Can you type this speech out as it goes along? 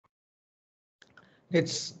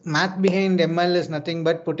It's math behind ML is nothing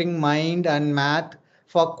but putting mind and math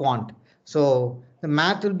for quant. So the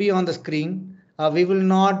math will be on the screen. We will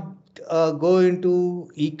not go into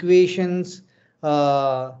equations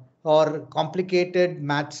uh, or complicated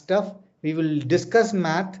math stuff. We will discuss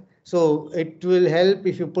math. So it will help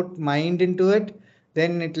if you put mind into it,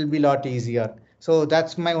 then it will be a lot easier. So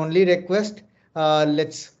that's my only request.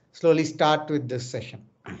 Let's slowly start with this session.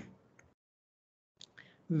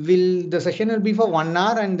 The session will be for 1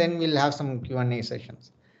 hour and then we'll have some Q&A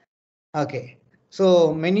sessions. Okay,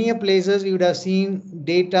 so many a places you would have seen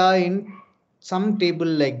data in some table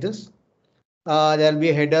like this. There will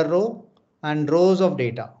be a header row and rows of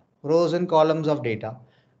data, rows and columns of data.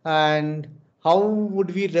 And how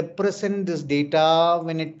would we represent this data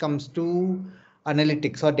when it comes to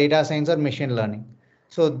analytics or data science or machine learning?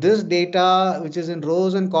 So this data, which is in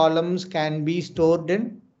rows and columns, can be stored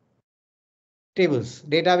in tables,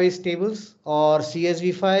 database tables or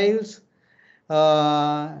CSV files,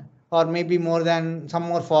 uh, or maybe more than some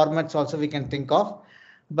more formats also we can think of.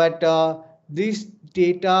 But these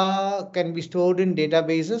data can be stored in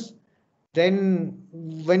databases. Then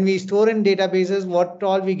when we store in databases, what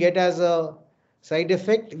all we get as a side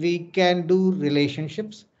effect, we can do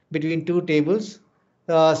relationships between two tables.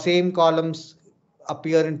 Same columns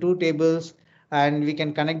appear in two tables and we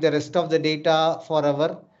can connect the rest of the data for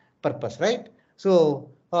our purpose, right? So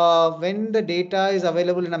when the data is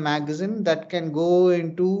available in a magazine, that can go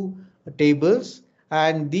into tables,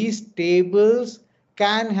 and these tables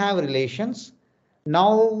can have relations.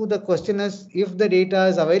 Now the question is, if the data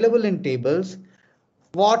is available in tables,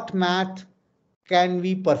 what math can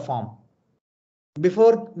we perform?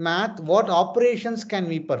 Before math, what operations can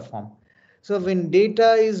we perform? So when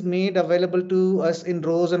data is made available to us in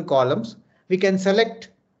rows and columns, we can select,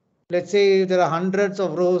 let's say there are hundreds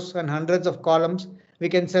of rows and hundreds of columns. We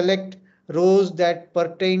can select rows that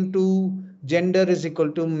pertain to gender is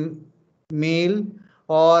equal to male,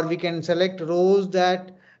 or we can select rows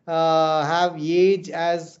that have age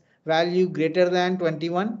as value greater than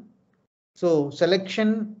 21. So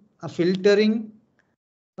selection, filtering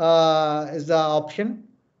is the option,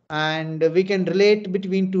 and we can relate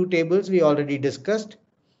between two tables we already discussed.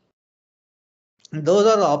 Those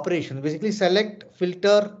are the operations, basically select,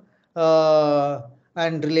 filter,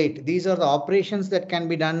 and relate. These are the operations that can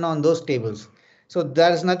be done on those tables. So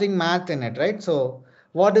there's nothing math in it, right? So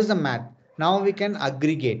what is the math? Now we can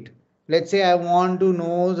aggregate. Let's say I want to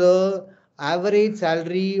know the average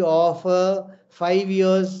salary of 5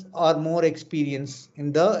 years or more experience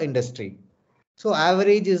in the industry. So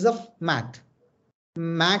average is of math.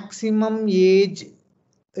 Maximum age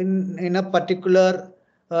in a particular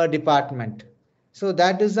department. So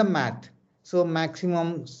that is the math. So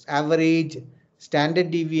maximum, average,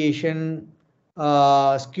 standard deviation,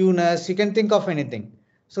 skewness, you can think of anything.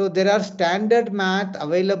 So there are standard math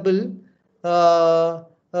available, uh,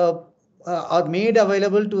 uh, are made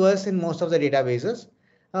available to us in most of the databases,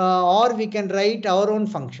 or we can write our own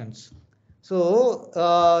functions. So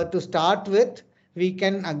to start with, we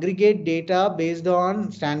can aggregate data based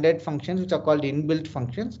on standard functions, which are called inbuilt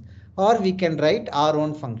functions, or we can write our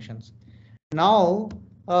own functions. Now,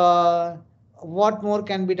 what more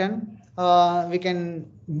can be done? We can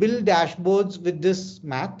build dashboards with this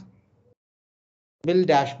math, build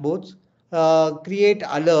dashboards, create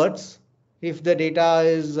alerts. If the data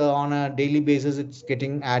is on a daily basis, it's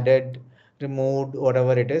getting added, removed,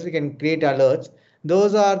 whatever it is, we can create alerts.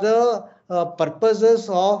 Those are the purposes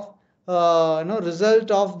of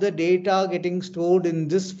result of the data getting stored in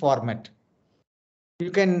this format. You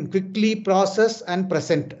can quickly process and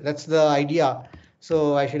present. That's the idea.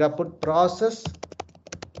 So I should have put process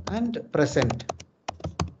and present.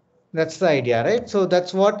 That's the idea, right? So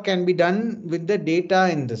that's what can be done with the data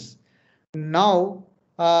in this. Now,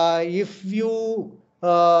 if we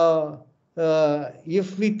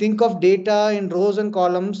think of data in rows and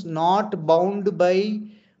columns not bound by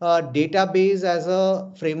database as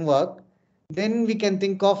a framework, then we can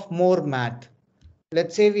think of more math.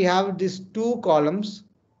 Let's say we have these two columns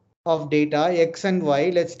of data, x and y.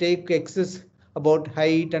 Let's take x is about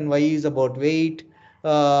height and y is about weight,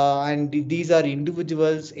 and these are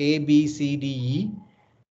individuals A, B, C, D, E.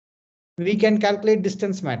 We can calculate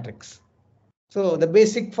distance matrix. So the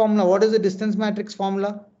basic formula, what is the distance matrix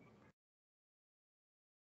formula?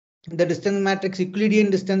 The distance matrix,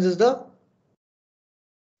 Euclidean distance, is the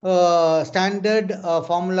standard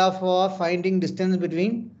formula for finding distance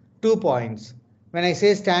between 2 points. When I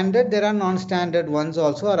say standard, there are non-standard ones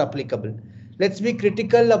also are applicable. Let's be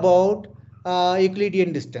critical about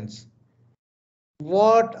Euclidean distance.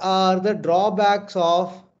 What are the drawbacks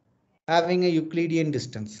of having a Euclidean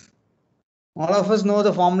distance? All of us know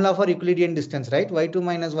the formula for Euclidean distance, right? Y2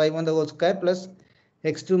 minus y1 the whole square plus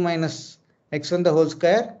x2 minus x1 the whole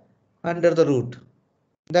square under the root.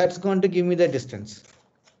 That's going to give me the distance.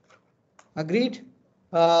 Agreed?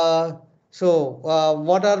 What are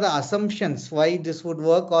the assumptions why this would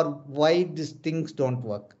work or why these things don't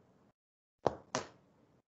work?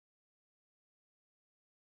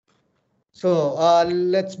 So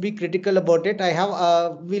let's be critical about it.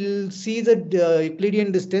 We'll see the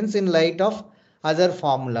Euclidean distance in light of other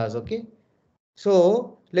formulas. Okay.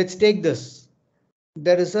 So let's take this.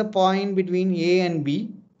 There is a point between A and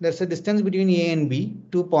B. There's a distance between A and B,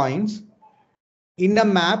 2 points. In the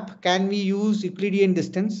map, can we use Euclidean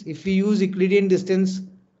distance? If we use Euclidean distance,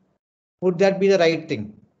 would that be the right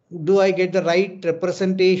thing? Do I get the right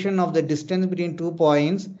representation of the distance between 2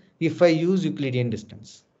 points if I use Euclidean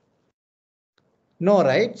distance? No,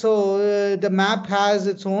 right? So the map has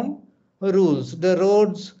its own rules. The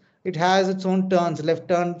roads, it has its own turns, left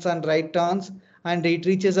turns and right turns, and it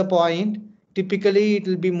reaches a point. Typically, it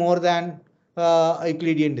will be more than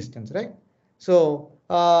Euclidean distance, right? So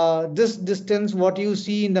this distance, what you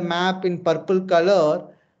see in the map in purple color,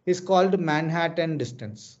 is called Manhattan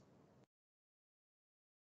distance.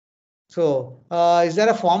 So is there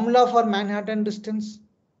a formula for Manhattan distance?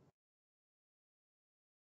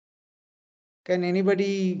 Can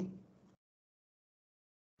anybody,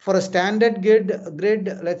 for a standard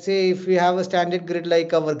grid, let's say if we have a standard grid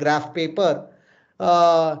like our graph paper,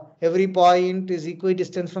 every point is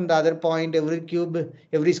equidistant from the other point,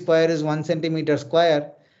 every square is 1 centimeter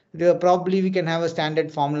square. Probably we can have a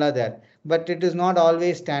standard formula there, but it is not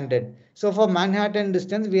always standard. So for Manhattan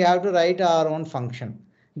distance, we have to write our own function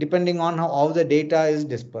depending on how the data is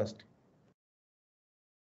dispersed.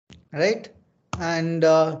 Right? And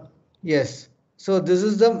yes, so this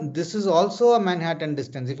is also a Manhattan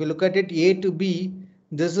distance. If you look at it, A to B,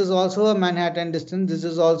 this is also a Manhattan distance. This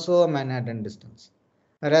is also a Manhattan distance,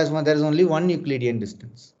 whereas there is only one Euclidean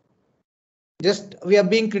distance. Just we are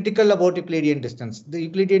being critical about Euclidean distance. The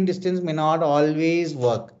Euclidean distance may not always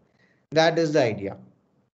work. That is the idea.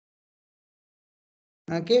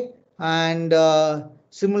 Okay, and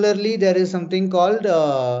similarly there is something called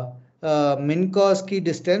Minkowski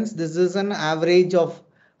distance. This is an average of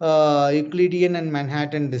Euclidean and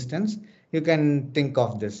Manhattan distance. You can think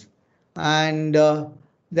of this, and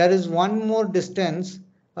there is one more distance.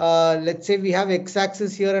 Let's say we have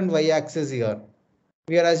x-axis here and y-axis here.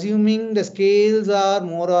 We are assuming the scales are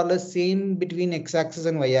more or less same between x-axis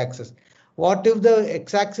and y-axis. What if the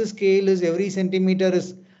x-axis scale is every centimeter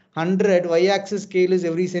is 100, y-axis scale is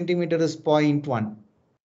every centimeter is 0.1?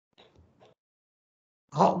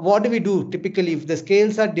 What do we do typically if the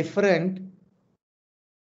scales are different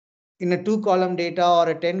in a 2-column data or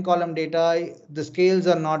a 10-column data? The scales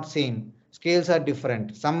are not same. Scales are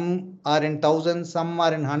different. Some are in thousands, some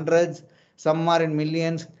are in hundreds, some are in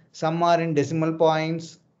millions, some are in decimal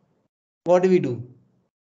points. What do we do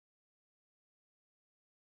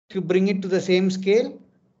to bring it to the same scale?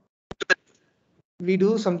 We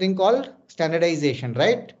do something called standardization,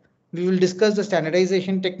 right? We will discuss the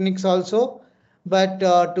standardization techniques also, but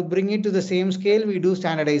to bring it to the same scale, we do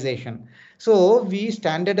standardization. So we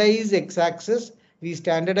standardize x-axis, we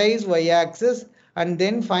standardize y-axis, and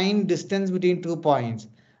then find distance between 2 points.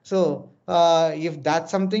 So if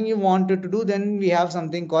that's something you wanted to do, then we have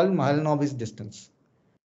something called Mahalanobis distance.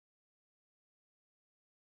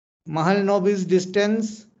 Mahalanobis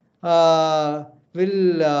distance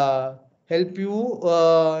will help you,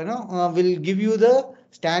 will give you the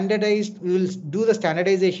standardized, we will do the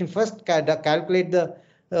standardization first, calculate the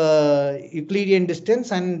Euclidean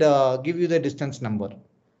distance and give you the distance number.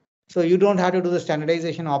 So you don't have to do the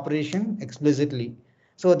standardization operation explicitly.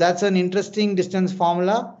 So that's an interesting distance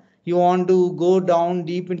formula. You want to go down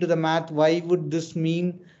deep into the math. Why would this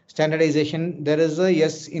mean standardization? There is a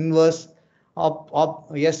S inverse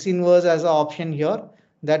S inverse as an option here.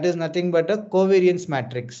 That is nothing but a covariance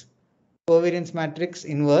matrix. Covariance matrix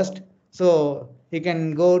inversed. So you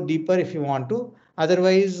can go deeper if you want to.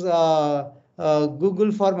 Otherwise,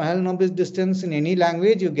 Google for Mahalanobis distance in any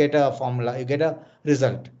language, you get a formula, you get a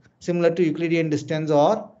result similar to Euclidean distance,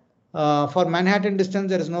 or for Manhattan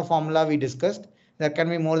distance, there is no formula we discussed. There can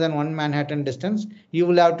be more than one Manhattan distance. You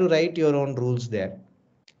will have to write your own rules there.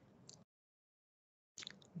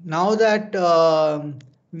 Now that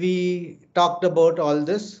we talked about all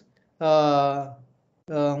this, there's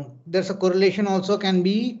a correlation also can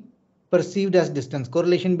be perceived as distance.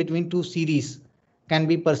 Correlation between two series can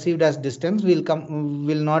be perceived as distance.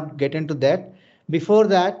 We'll not get into that. Before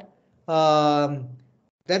that,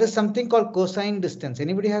 there is something called cosine distance.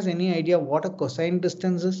 Anybody has any idea what a cosine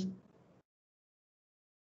distance is?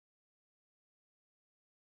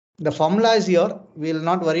 The formula is here. We will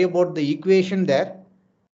not worry about the equation there.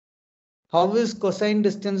 How is cosine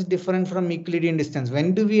distance different from Euclidean distance?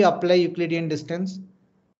 When do we apply Euclidean distance?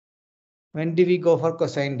 When do we go for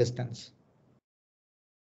cosine distance?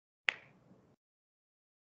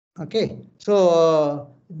 Okay,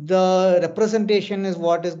 so the representation is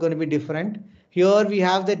what is going to be different. Here we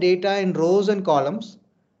have the data in rows and columns.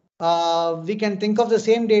 We can think of the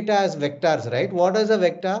same data as vectors, right? What is a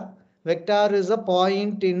vector? Vector is a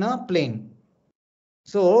point in a plane.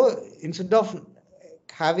 So instead of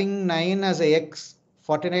having 9 as a x,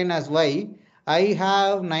 49 as y, I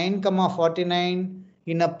have 9 comma 49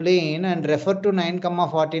 in a plane and refer to 9 comma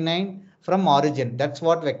 49 from origin. That's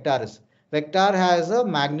what vector is. Vector has a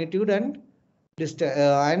magnitude and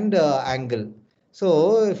angle.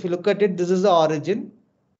 So if you look at it, this is the origin.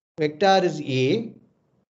 Vector is A.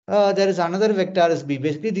 There is another vector is B.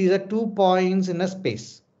 Basically, these are 2 points in a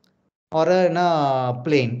space or in a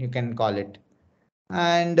plane, you can call it.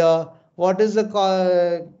 And what is the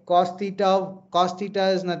cos theta? Cos theta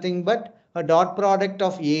is nothing but a dot product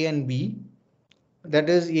of A and B. That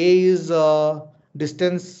is, A is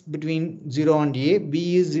distance between 0 and A.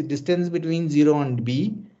 B is distance between 0 and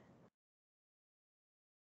B.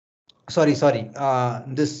 Sorry.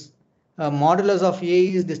 This modulus of A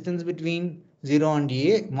is distance between 0 and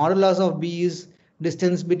A. Modulus of B is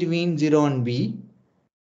distance between 0 and B.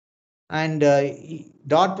 And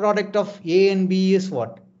dot product of A and B is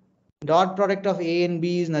what? Dot product of A and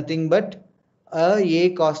B is nothing but A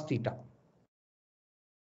cos theta.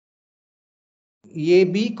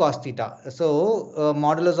 AB cos theta. So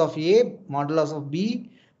modulus of A, modulus of B,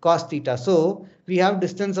 cos theta. So we have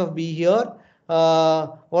distance of B here.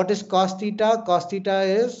 What is cos theta? Cos theta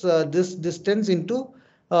is this distance into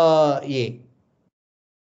A.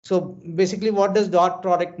 So basically, what does dot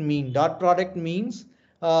product mean? Dot product means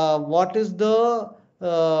what is the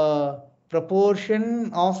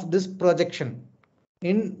proportion of this projection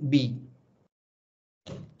in B.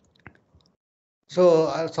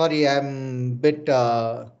 So sorry, I'm bit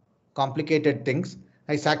complicated things.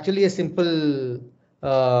 It's actually a simple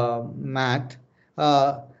math.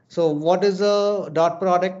 So what is a dot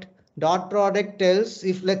product? Dot product tells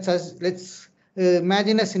if let's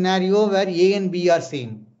imagine a scenario where A and B are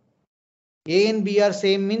same. A and B are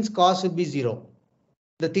same means cos will be 0.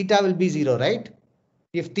 The theta will be 0, right?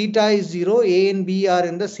 If theta is 0, A and B are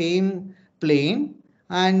in the same plane,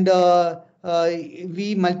 and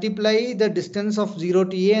we multiply the distance of 0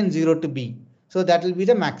 to A and 0 to B. So that will be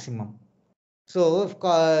the maximum. So if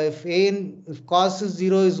cos is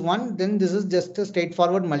 0 is 1, then this is just a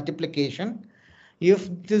straightforward multiplication. If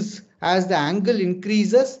this, as the angle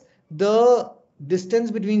increases, the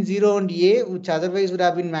distance between 0 and A, which otherwise would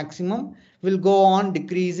have been maximum, will go on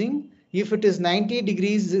decreasing. If it is 90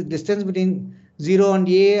 degrees distance between 0 and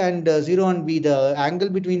A and 0 and B, the angle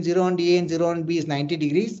between 0 and A and 0 and B is 90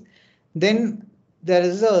 degrees, then there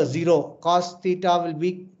is a 0. Cos theta will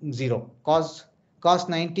be 0. Cos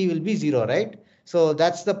 90 will be 0, right? So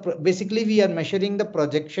that's the basically we are measuring the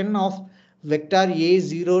projection of vector A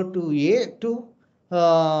 0 to A to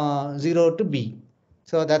 0 to B.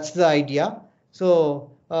 So that's the idea.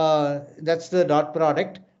 So that's the dot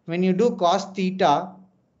product. When you do cos theta,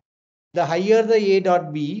 the higher the A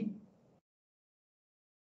dot B,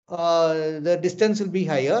 the distance will be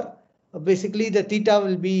higher. Basically, the theta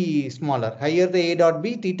will be smaller. Higher the A dot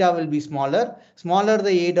B, theta will be smaller. Smaller the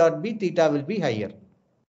A dot B, theta will be higher.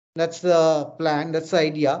 That's the plan. That's the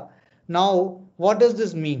idea. Now, what does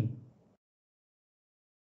this mean?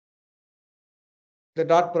 The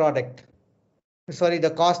dot product. Sorry, the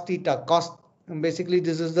cos theta. Basically,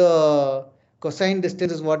 this is the cosine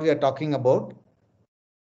distance is what we are talking about.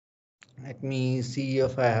 Let me see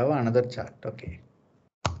if I have another chart. Okay.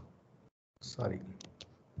 Sorry.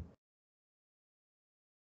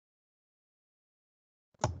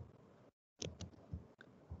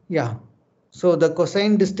 Yeah. So the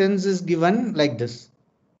cosine distance is given like this.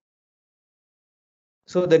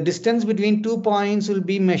 So the distance between 2 points will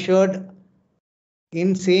be measured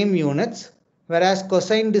in same units, whereas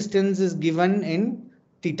cosine distance is given in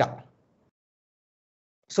theta.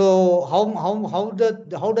 So how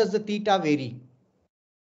does the theta vary?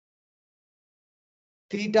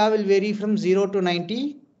 Theta will vary from 0 to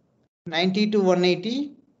 90, 90 to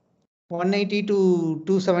 180, 180 to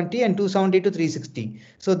 270, and 270 to 360.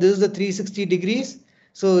 So this is the 360 degrees.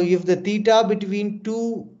 So if the theta between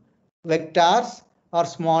two vectors are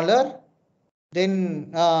smaller, then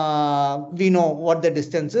we know what the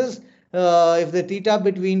distance is. If the theta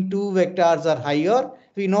between two vectors are higher,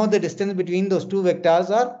 we know the distance between those two vectors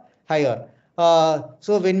are higher.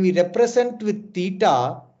 So when we represent with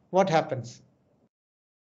theta, what happens?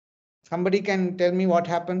 Somebody can tell me what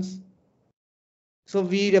happens? So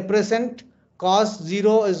we represent cos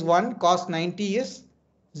 0 is 1, cos 90 is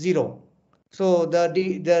 0. So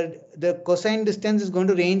the cosine distance is going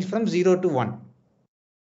to range from 0 to 1.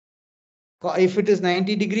 If it is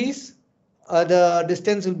 90 degrees, the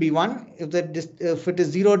distance will be 1. If it is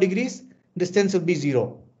 0 degrees, distance will be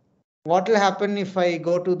 0. What will happen if I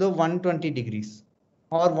go to the 120 degrees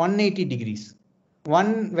or 180 degrees?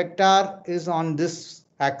 One vector is on this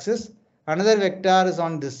axis, another vector is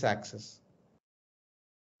on this axis.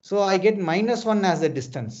 So I get -1 as the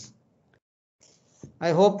distance.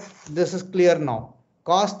 I hope this is clear now.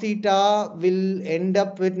 Cos theta will end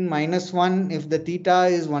up with -1 if the theta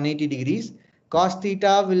is 180 degrees. Cos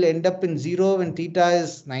theta will end up in 0 when theta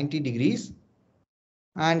is 90 degrees.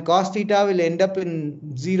 And cos theta will end up in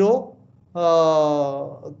 0.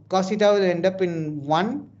 Cos theta will end up in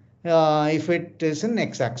 1 if it is in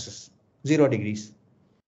x-axis, 0 degrees.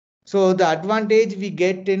 So the advantage we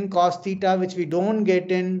get in cos theta, which we don't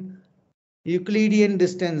get in Euclidean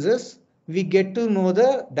distances, we get to know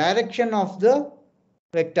the direction of the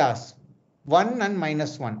vectors 1 and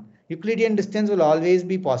 -1. Euclidean distance will always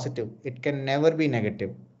be positive. It can never be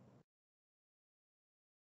negative.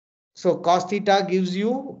 So cos theta gives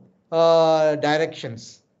you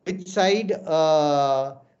directions, which side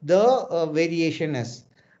the variation is.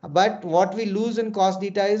 But what we lose in cos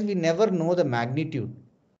theta is we never know the magnitude.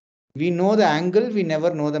 We know the angle, we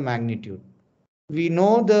never know the magnitude. We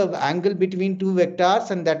know the angle between two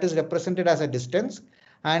vectors, and that is represented as a distance.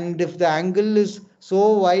 And if the angle is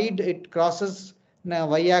so wide, it crosses the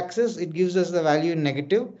y-axis, it gives us the value in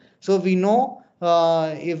negative. So we know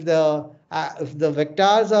if the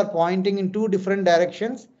vectors are pointing in two different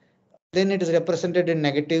directions, then it is represented in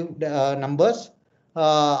negative numbers.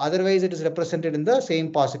 Otherwise, it is represented in the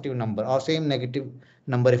same positive number or same negative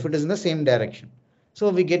number if it is in the same direction. So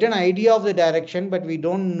we get an idea of the direction, but we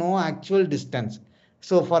don't know actual distance.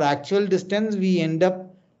 So for actual distance, we end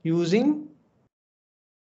up using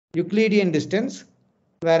Euclidean distance,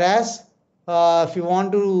 whereas if you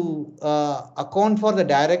want to account for the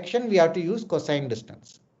direction, we have to use cosine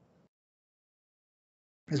distance.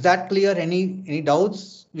 Is that clear? Any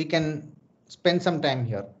doubts? We can spend some time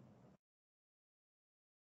here.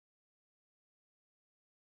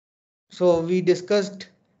 So we discussed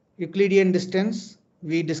Euclidean distance,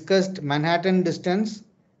 we discussed Manhattan distance,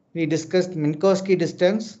 we discussed Minkowski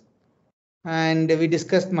distance, and we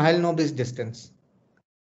discussed Mahalanobis distance.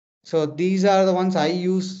 So these are the ones I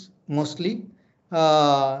use mostly,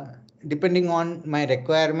 depending on my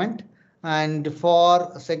requirement. And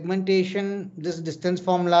for segmentation, this distance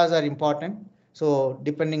formulas are important. So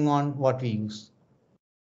depending on what we use.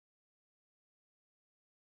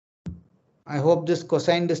 I hope this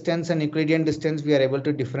cosine distance and Euclidean distance, we are able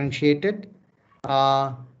to differentiate it.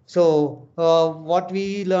 What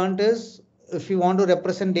we learned is, if you want to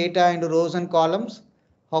represent data into rows and columns,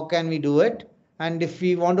 how can we do it? And if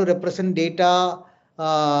we want to represent data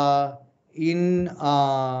in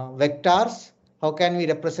vectors, how can we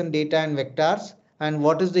represent data in vectors? And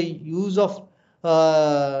what is the use of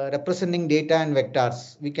representing data in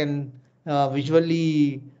vectors? We can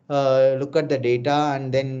visually look at the data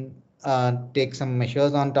and then take some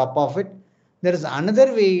measures on top of it. There is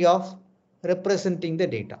another way of representing the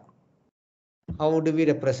data. How do we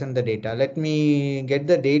represent the data? Let me get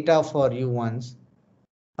the data for you once.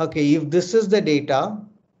 Okay, if this is the data,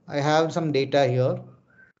 I have some data here.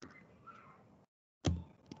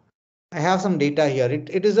 I have some data here.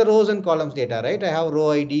 It is a rows and columns data, right? I have row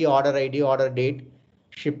ID, order date,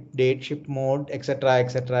 ship mode, etc.,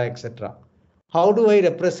 etc., etc. How do I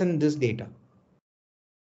represent this data?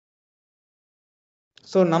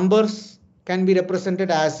 So numbers can be represented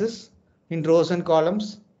as is in rows and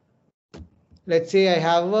columns. Let's say I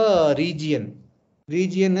have a region.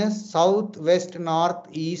 Region is south, west, north,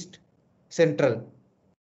 east, central.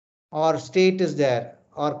 Or state is there,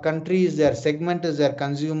 or country is there, segment is there,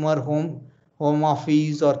 consumer, home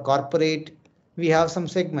office, or corporate. We have some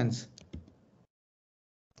segments.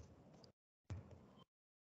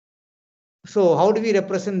 So how do we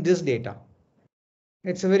represent this data?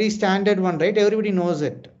 It's a very standard one, right? Everybody knows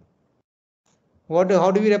it. How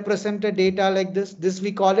do we represent a data like this? This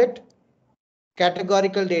we call it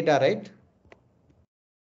categorical data, right?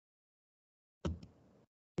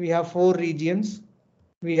 We have 4 regions.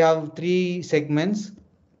 We have 3 segments.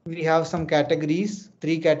 We have some categories,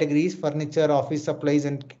 3 categories: furniture, office supplies,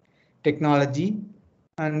 and technology.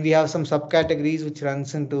 And we have some subcategories which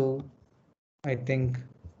runs into, I think,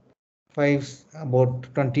 about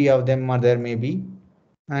 20 of them are there maybe.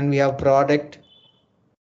 And we have product.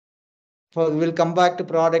 We'll come back to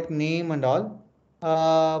product name and all.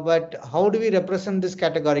 But how do we represent this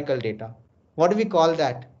categorical data? What do we call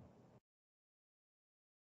that?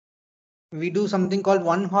 We do something called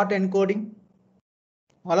one-hot encoding.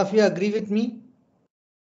 All of you agree with me?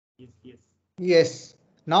 Yes. Yes.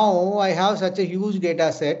 Now I have such a huge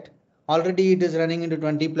data set. Already it is running into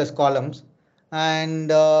 20 plus columns. And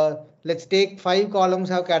let's take 5 columns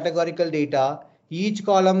have categorical data. Each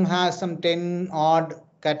column has some 10 odd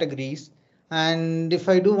categories. And if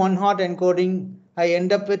I do one hot encoding, I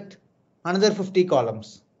end up with another 50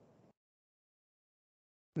 columns.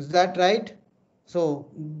 Is that right? So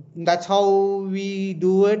that's how we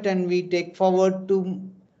do it, and we take forward to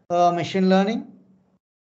machine learning.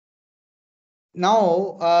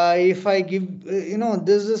 Now, if I give,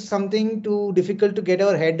 this is something too difficult to get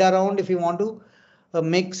our head around if you want to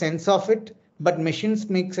make sense of it. But machines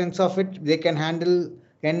make sense of it. They can handle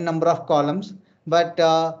n number of columns. But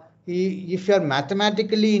if you're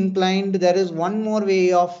mathematically inclined, there is one more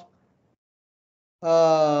way of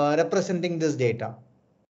representing this data.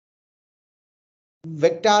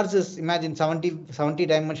 Vectors is, imagine 70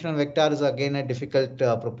 dimensional vector is again a difficult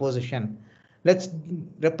proposition. Let's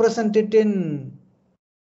represent it in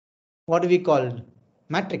what do we call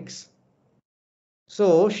matrix.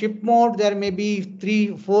 So ship mode, there may be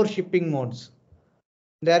 4 shipping modes.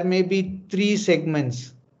 There may be 3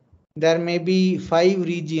 segments. There may be 5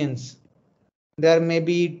 regions. There may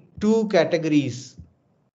be 2 categories.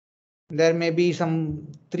 There may be some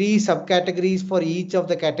 3 subcategories for each of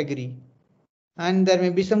the category. And there may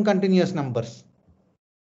be some continuous numbers.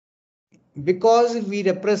 Because we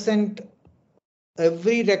represent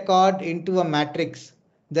every record into a matrix,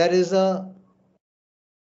 it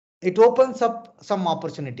opens up some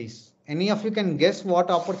opportunities. Any of you can guess what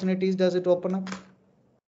opportunities does it open up?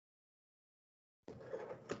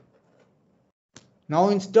 Now,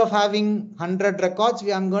 instead of having 100 records,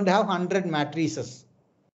 I'm going to have 100 matrices.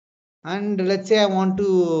 And let's say I want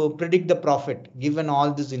to predict the profit given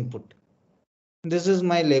all this input. This is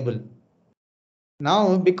my label.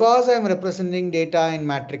 Now, because I'm representing data in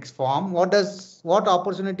matrix form, what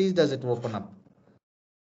opportunities does it open up?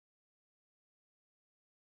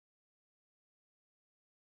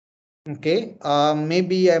 Okay,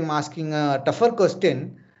 maybe I'm asking a tougher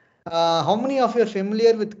question. How many of you are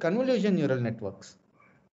familiar with convolution neural networks?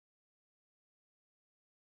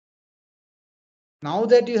 Now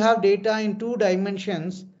that you have data in 2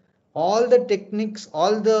 dimensions, all the techniques,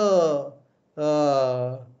 all the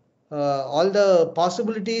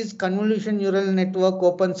possibilities convolution neural network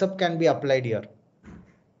opens up can be applied here.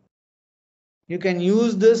 You can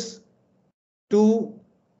use this to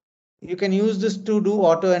do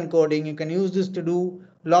auto encoding. You can use this to do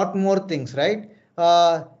a lot more things, right?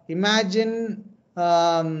 Imagine,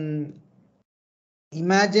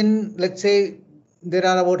 let's say there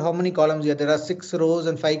are about how many columns here? There are 6 rows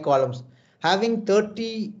and 5 columns. Having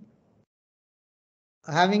 30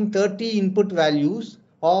 input values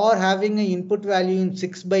or having an input value in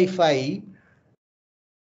 6 by 5,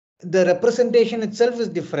 the representation itself is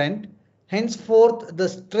different. Henceforth, the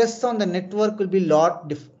stress on the network will be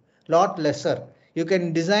lot lesser. You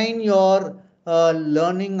can design your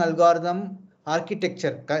learning algorithm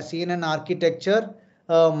architecture, CNN architecture,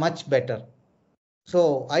 much better.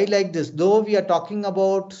 So I like this. Though we are talking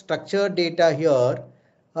about structured data here,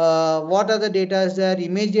 what are the data is there?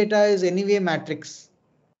 Image data is anyway matrix.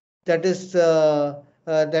 That is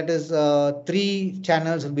 3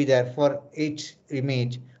 channels will be there for each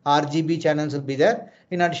image. RGB channels will be there.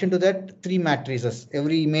 In addition to that, 3 matrices.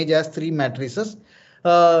 Every image has 3 matrices.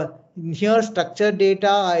 Here, structured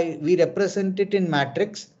data, we represent it in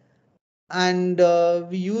matrix, and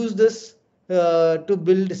we use this to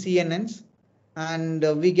build CNNs, and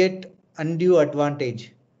we get undue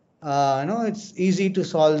advantage. It's easy to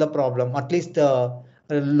solve the problem. At least the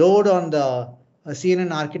load on the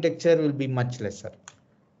CNN architecture will be much lesser.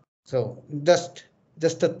 So just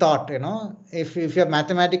a thought, if you're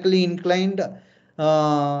mathematically inclined,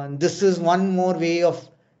 this is one more way of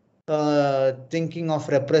thinking of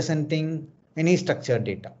representing any structured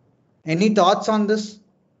data. Any thoughts on this?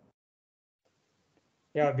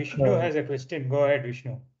 Yeah, Vishnu has a question. Go ahead,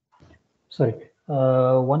 Vishnu. Sorry.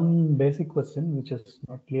 One basic question which is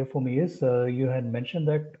not clear for me is you had mentioned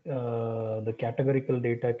that the categorical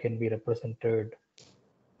data can be represented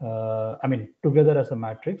together as a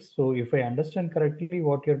matrix. So if I understand correctly,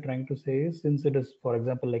 what you're trying to say is, since it is, for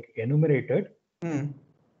example, like enumerated,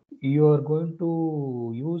 you are going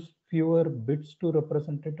to use fewer bits to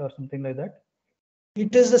represent it or something like that?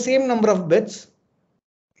 It is the same number of bits.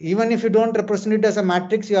 Even if you don't represent it as a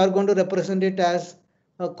matrix, you are going to represent it as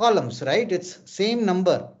columns, right? It's same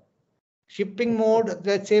number. Shipping mode,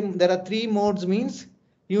 let's say there are 3 modes, means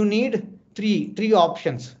you need three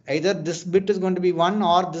options. Either this bit is going to be 1,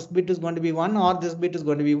 or this bit is going to be 1, or this bit is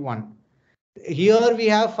going to be 1. Here we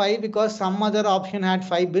have 5 because some other option had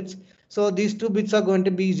 5 bits. So these 2 bits are going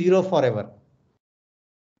to be 0 forever.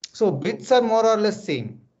 So bits are more or less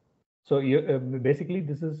same. So you, basically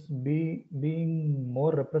this is being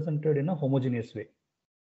more represented in a homogeneous way.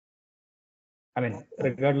 I mean,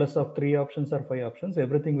 regardless of 3 options or 5 options,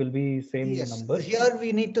 everything will be same number. Here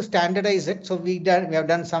we need to standardize it. So we have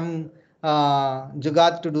done some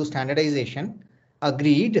jugaad to do standardization.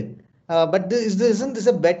 Agreed. But isn't this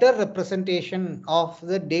a better representation of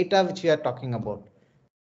the data which we are talking about?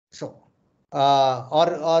 So,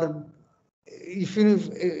 or if you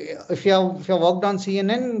have worked on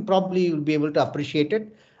CNN, probably you'll be able to appreciate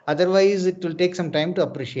it. Otherwise, it will take some time to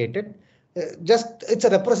appreciate it. Just it's a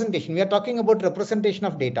representation. We are talking about representation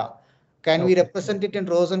of data. Can we represent it in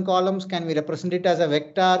rows and columns? Can we represent it as a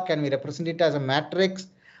vector? Can we represent it as a matrix,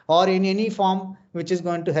 or in any form which is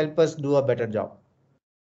going to help us do a better job?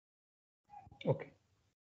 Okay.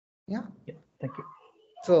 Yeah. Thank you.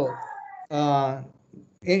 So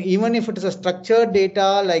even if it is a structured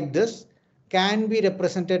data like this, can be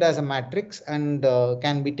represented as a matrix and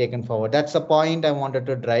can be taken forward. That's the point I wanted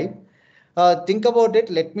to drive. Think about it.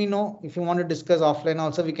 Let me know if you want to discuss offline.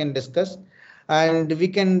 Also, we can discuss, and we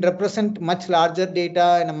can represent much larger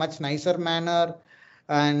data in a much nicer manner,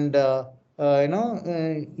 and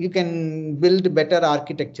you can build better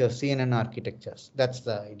architectures, CNN architectures. That's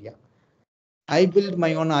the idea. I build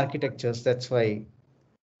my own architectures. That's why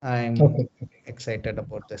I'm excited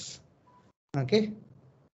about this. Okay.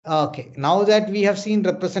 Okay. Now that we have seen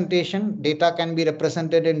representation, data can be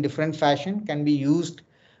represented in different fashion, can be used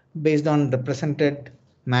based on represented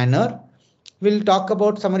manner. We'll talk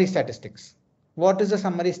about summary statistics. What is the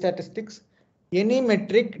summary statistics? Any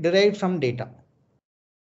metric derived from data.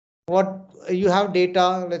 What you have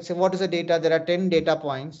data, let's say, what is the data? There are 10 data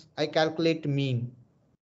points. I calculate mean.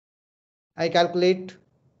 I calculate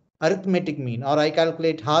arithmetic mean, or I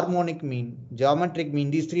calculate harmonic mean, geometric mean.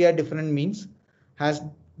 These 3 are different means, has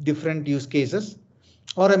different use cases,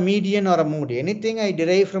 or a median or a mode. Anything I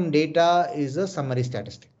derive from data is a summary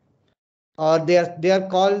statistic, or they are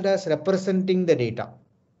called as representing the data.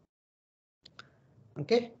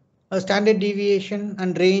 Okay, a standard deviation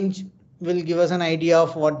and range will give us an idea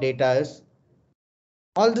of what data is.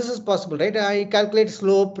 All this is possible, right? I calculate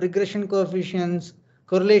slope, regression coefficients,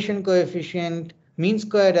 correlation coefficient, mean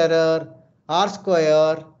squared error, R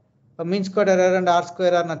square. Mean squared error and R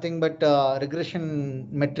square are nothing but regression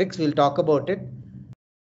metrics. We'll talk about it.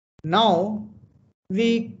 Now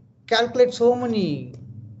we calculate so many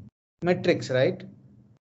metrics, right?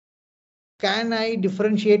 Can I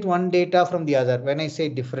differentiate one data from the other? When I say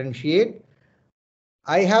differentiate,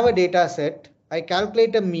 I have a data set. I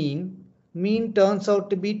calculate a mean. Mean turns out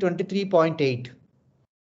to be 23.8.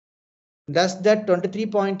 Does that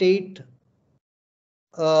 23.8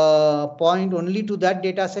 point only to that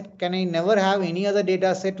data set? Can I never have any other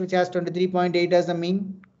data set which has 23.8 as the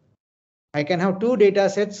mean? I can have 2 data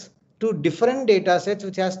sets, 2 different data sets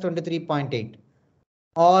which has 23.8.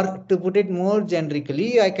 Or to put it more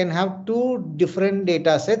generically, I can have 2 different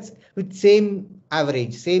data sets with same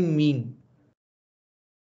average, same mean,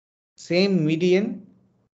 same median,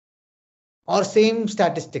 or same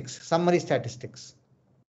statistics, summary statistics.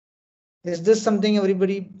 Is this something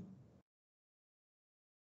everybody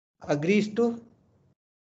agrees to?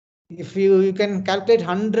 If you can calculate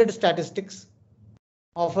 100 statistics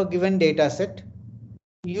of a given data set,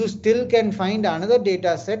 you still can find another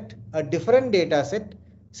data set, a different data set,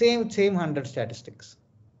 same 100 statistics.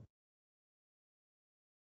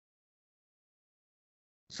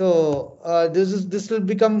 So this is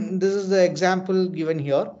the example given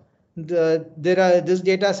here. This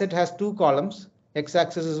data set has 2 columns.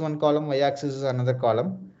 X-axis is one column, y-axis is another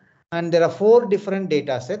column, and there are 4 different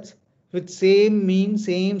data sets with same mean,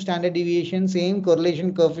 same standard deviation, same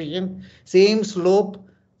correlation coefficient, same slope,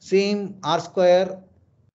 same R square,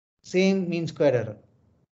 same mean square error.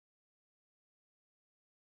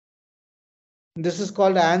 This is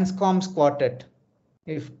called Anscombe's quartet.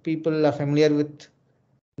 If people are familiar with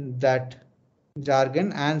that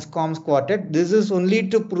jargon, Anscombe's quartet. This is only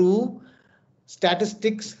to prove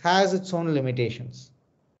statistics has its own limitations.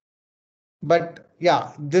 But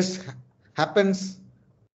yeah, this happens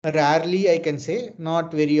rarely, I can say,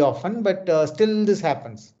 not very often, but still this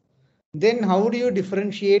happens. Then how do you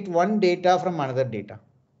differentiate one data from another data?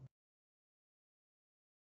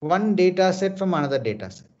 One data set from another data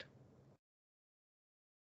set.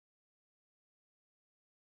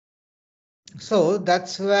 So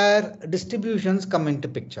that's where distributions come into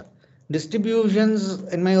picture. distributions,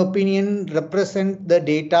 in my opinion, represent the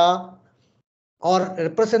data or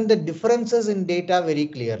represent the differences in data very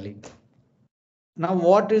clearly. Now,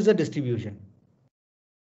 what is a distribution?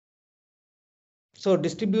 So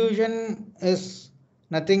distribution is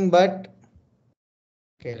nothing but,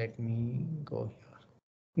 okay, let me go here.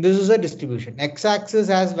 This is a distribution. X-axis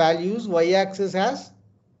has values, Y-axis has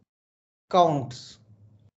counts.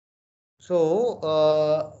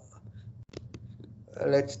 So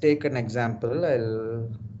let's take an example.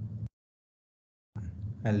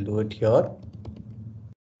 I'll do it here.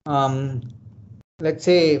 Let's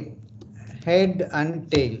say head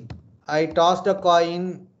and tail. I tossed a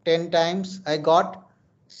coin 10 times. I got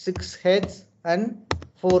 6 heads and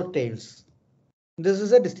 4 tails. This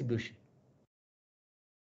is a distribution.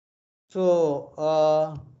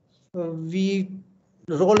 So we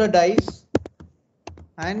roll a dice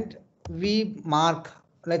and we mark.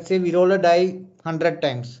 Let's say we roll a die 100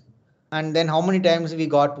 times. And then how many times we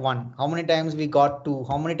got 1? How many times we got 2?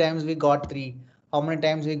 How many times we got 3? How many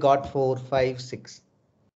times we got 4, 5, 6?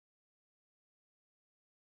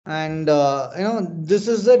 And this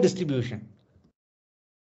is the distribution.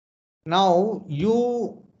 Now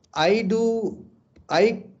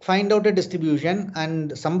I find out a distribution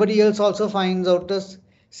and somebody else also finds out the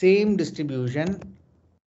same distribution.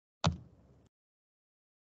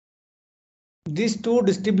 These two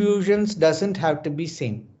distributions doesn't have to be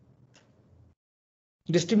same.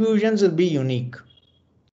 Distributions will be unique.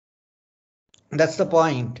 That's the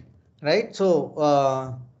point, right?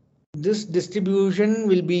 So this distribution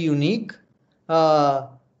will be unique. There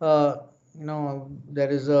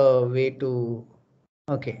is a way to,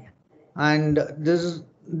 okay, and this is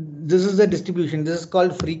the distribution. This is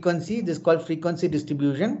called frequency. This is called frequency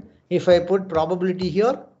distribution. If I put probability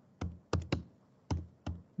here,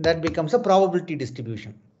 that becomes a probability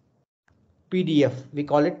distribution. PDF, we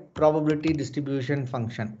call it probability distribution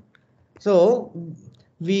function. So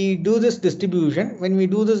we do this distribution. When we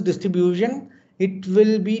do this distribution, it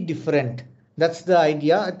will be different. That's the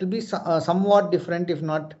idea. It will be somewhat different, if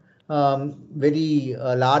not very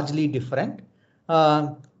largely different.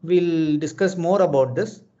 We'll discuss more about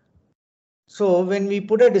this. So when we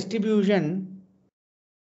put a distribution,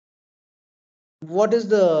 what is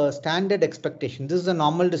the standard expectation? This is a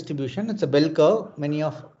normal distribution. It's a bell curve. Many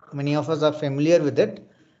of us are familiar with it.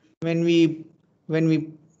 When we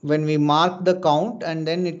mark the count, and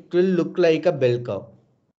then it will look like a bell curve.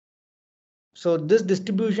 So this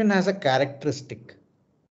distribution has a characteristic.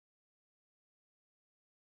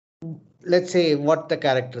 Let's say what the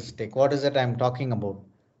characteristic, what is it I'm talking about?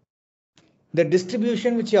 The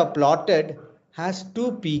distribution which you have plotted has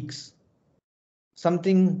two peaks.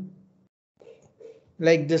 Something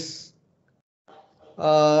like this.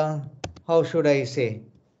 How should I say?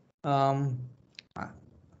 What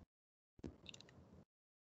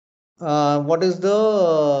is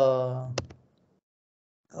the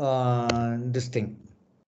this thing?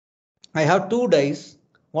 I have two dice.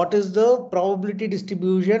 What is the probability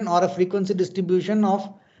distribution or a frequency distribution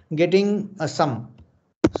of getting a sum?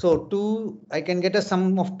 So 2, I can get a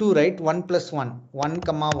sum of 2, right? 1 plus 1, 1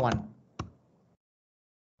 comma 1.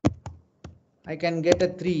 I can get a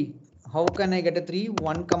 3. How can I get a 3?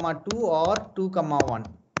 1 comma 2 or 2 comma 1.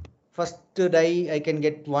 First die I can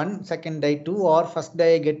get 1, second die 2, or first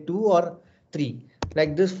die I get 2 or 3.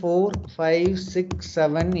 Like this 4, 5, 6,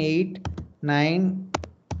 7, 8, 9,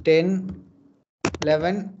 10,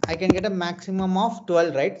 11. I can get a maximum of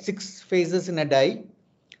 12, right? 6 phases in a die.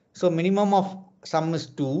 So minimum of sum is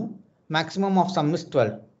 2, maximum of sum is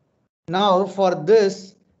 12. Now for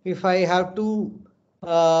this, if I have to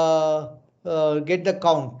get the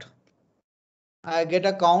count, I get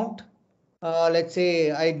a count. Let's say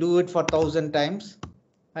I do it for 1000 times.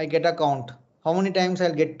 I get a count. How many times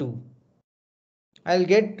I'll get 2? I'll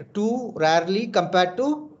get 2 rarely compared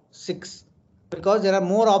to 6, because there are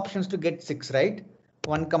more options to get 6, right?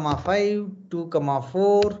 1 comma 5, 2 comma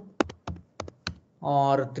 4,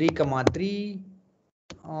 or 3 comma 3,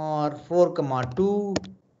 or 4 comma 2,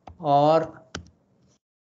 or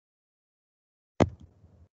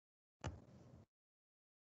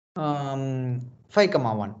 5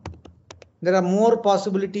 comma 1. There are more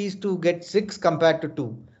possibilities to get 6 compared to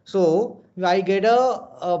 2. So I get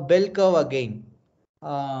a bell curve again.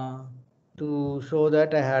 To show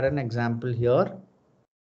that, I had an example here.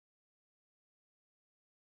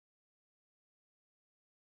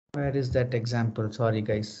 Where is that example? Sorry,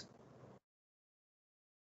 guys.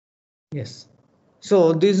 Yes.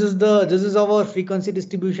 So this is our frequency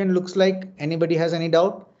distribution looks like. Anybody has any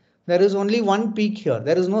doubt? There is only one peak here.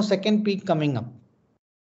 There is no second peak coming up.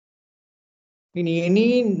 In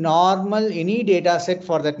any normal, any data set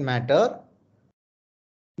for that matter,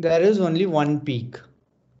 there is only one peak.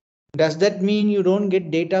 Does that mean you don't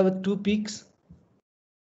get data with two peaks?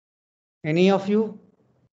 Any of you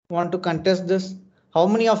want to contest this? How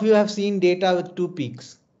many of you have seen data with two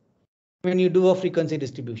peaks when you do a frequency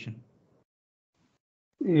distribution?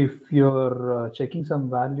 If you're checking some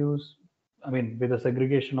values, I mean, with a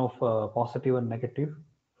segregation of positive and negative,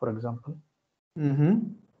 for example.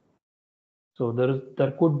 So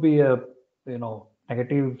there could be a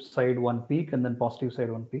negative side one peak and then positive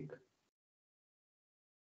side one peak.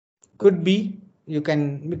 Could be. You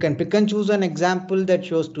can pick and choose an example that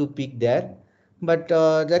shows two peak there, but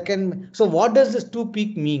that can. So what does this two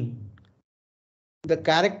peak mean? The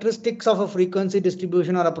characteristics of a frequency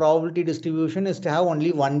distribution or a probability distribution is to have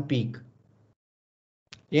only one peak.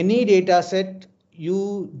 Any data set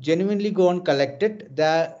you genuinely go and collect it,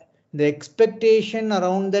 the expectation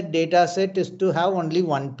around that data set is to have only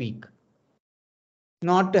one peak,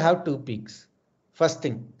 not to have two peaks. First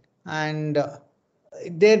thing. And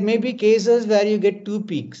there may be cases where you get two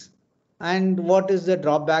peaks. And what is the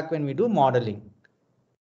drawback when we do modeling?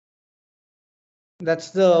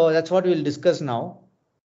 That's what we'll discuss now.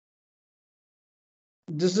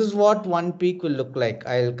 This is what one peak will look like.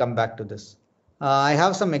 I'll come back to this. I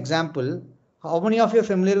have some example. How many of you are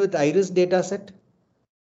familiar with iris data set?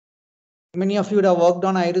 Many of you would have worked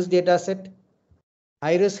on iris data set.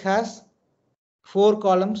 Iris has 4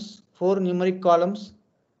 columns, 4 numeric columns,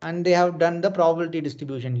 and they have done the probability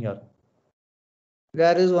distribution here.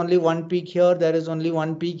 There is only one peak here, there is only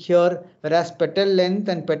one peak here, whereas petal length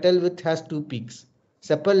and petal width has two peaks.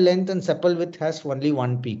 Sepal length and sepal width has only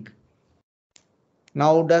one peak.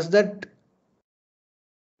 Now, does that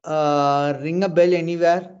ring a bell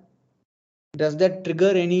anywhere? Does that trigger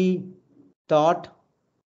any thought?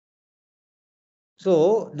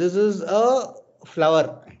 So this is a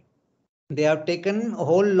flower. They have taken a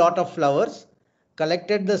whole lot of flowers,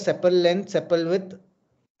 collected the sepal length, sepal width,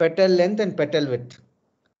 petal length and petal width.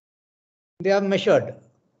 They have measured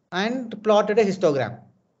and plotted a histogram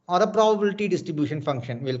or a probability distribution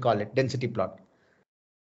function, we'll call it density plot.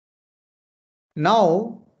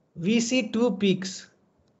 Now we see two peaks.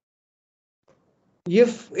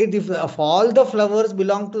 If all the flowers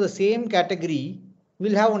belong to the same category,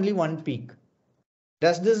 we'll have only one peak.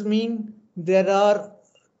 Does this mean there are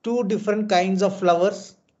two different kinds of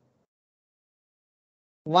flowers?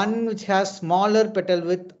 One which has smaller petal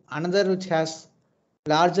width, another which has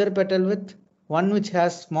larger petal width, one which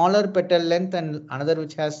has smaller petal length and another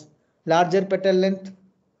which has larger petal length.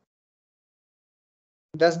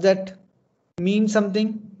 Does that mean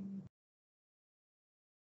something?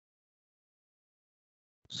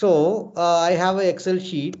 So I have an Excel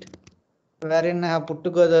sheet wherein I have put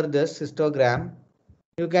together this histogram.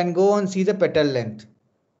 You can go and see the petal length.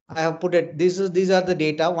 I have put it. These are the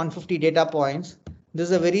data, 150 data points. This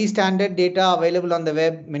is a very standard data available on the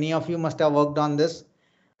web. Many of you must have worked on this.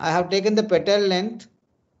 I have taken the petal length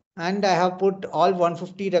and I have put all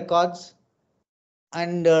 150 records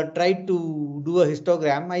and tried to do a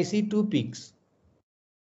histogram. I see two peaks.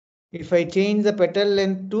 If I change the petal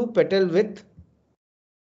length to petal width,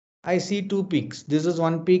 I see two peaks. This is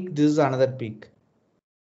one peak, this is another peak.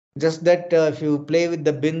 Just that if you play with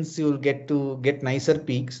the bins, you will get nicer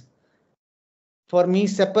peaks. For me,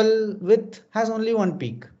 sepal width has only one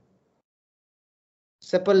peak.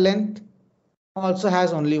 Sepal length also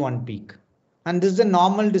has only one peak. And this is the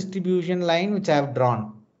normal distribution line which I have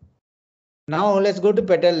drawn. Now let's go to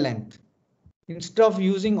petal length. Instead of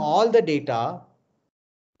using all the data,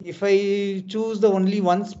 if I choose the only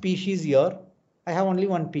one species here, I have only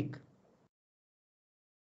one peak.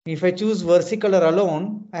 If I choose versicolor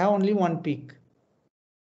alone, I have only one peak.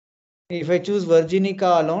 If I choose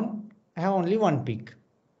virginica alone, I have only one peak.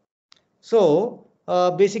 So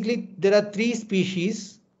basically there are three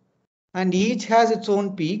species and each has its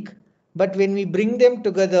own peak. But when we bring them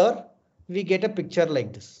together, we get a picture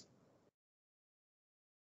like this.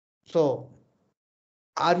 So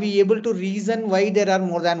are we able to reason why there are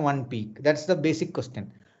more than one peak? That's the basic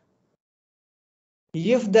question.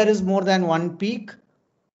 If there is more than one peak,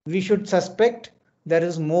 we should suspect there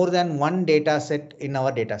is more than one data set in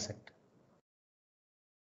our data set.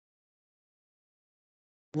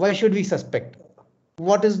 Why should we suspect?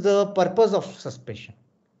 What is the purpose of suspicion?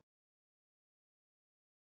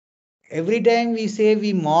 Every time we say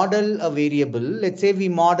we model a variable, let's say we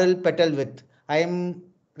model petal width. I am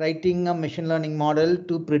writing a machine learning model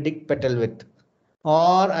to predict petal width,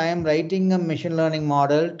 or I am writing a machine learning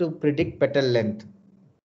model to predict petal length.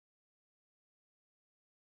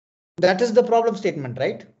 That is the problem statement,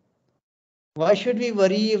 right? Why should we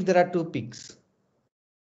worry if there are two peaks?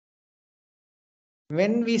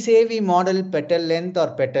 When we say we model petal length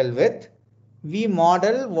or petal width, we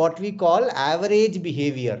model what we call average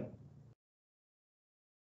behavior.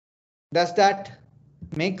 Does that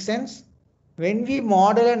make sense? When we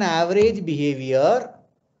model an average behavior,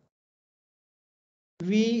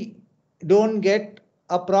 we don't get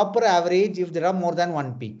a proper average if there are more than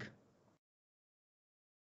one peak.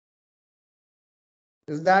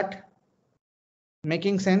 Is that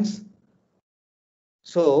making sense?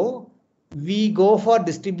 So we go for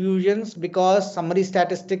distributions because summary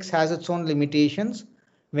statistics has its own limitations.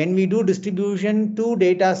 When we do distribution, two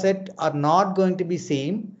data set are not going to be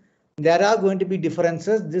same. There are going to be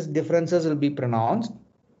differences. These differences will be pronounced.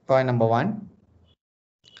 Point number one.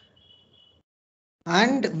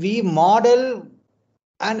 And we model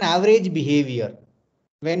an average behavior.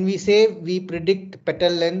 When we say we predict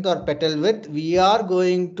petal length or petal width, we are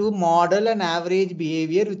going to model an average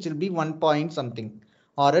behavior which will be 1 point something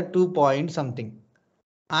or a 2 point something.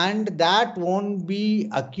 And that won't be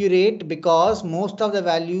accurate because most of the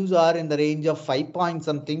values are in the range of 5 point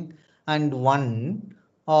something and 1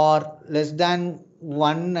 or less than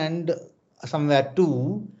 1 and somewhere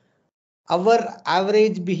 2. Our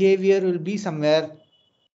average behavior will be somewhere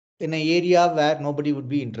in an area where nobody would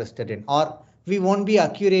be interested in, or we won't be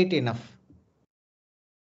accurate enough.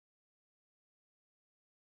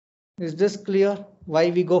 Is this clear?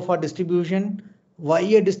 Why we go for distribution? Why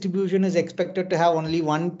a distribution is expected to have only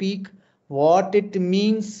one peak? What it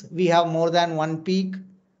means we have more than one peak,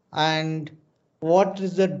 and what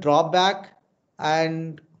is the drawback,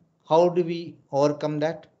 and how do we overcome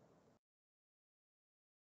that?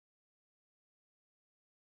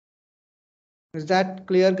 Is that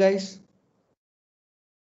clear, guys?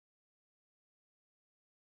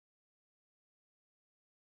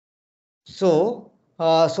 So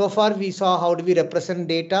far we saw how do we represent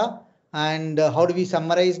data and how do we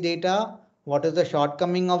summarize data. What is the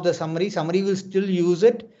shortcoming of the summary? Summary will still use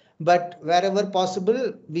it, but wherever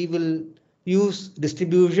possible we will use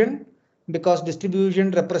distribution because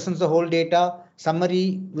distribution represents the whole data.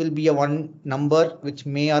 Summary will be a one number which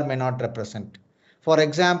may or may not represent. For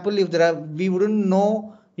example, if there are, we wouldn't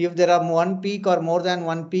know if there are one peak or more than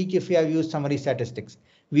one peak if we have used summary statistics.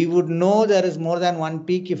 We would know there is more than one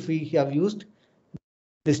peak if we have used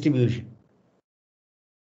distribution.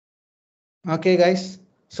 Okay, guys.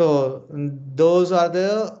 So those are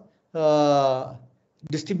the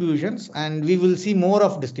distributions, and we will see more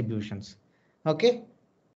of distributions. Okay.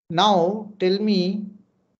 Now tell me,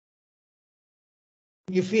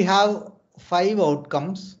 if we have 5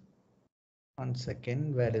 outcomes. 1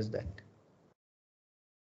 second, where is that?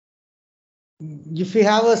 If we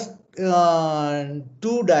have a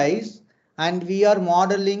 2 dice and we are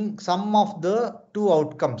modeling some of the 2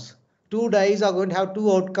 outcomes, 2 dice are going to have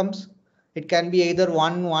 2 outcomes. It can be either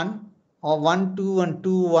 1 1 or 1 2 and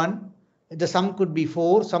 2 1. The sum could be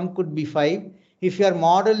 4, sum could be 5. If you are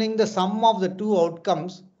modeling the sum of the 2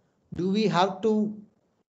 outcomes, do we have to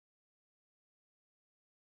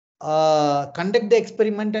conduct the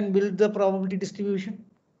experiment and build the probability distribution?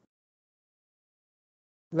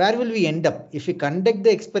 Where will we end up? If we conduct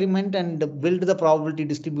the experiment and build the probability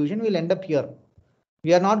distribution, we'll end up here.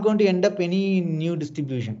 We are not going to end up any new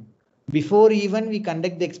distribution. Before even we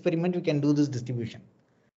conduct the experiment, we can do this distribution.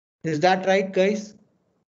 Is that right, guys?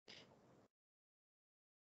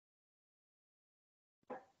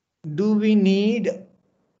 Do we need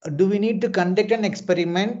to conduct an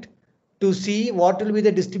experiment to see what will be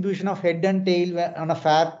the distribution of head and tail on a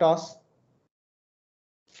fair toss?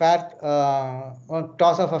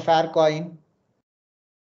 Toss of a fair coin.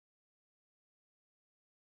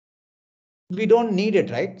 We don't need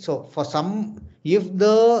it, right? So for some, if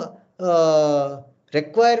the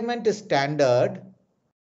requirement is standard,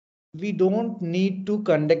 we don't need to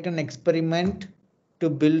conduct an experiment to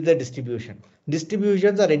build the distribution.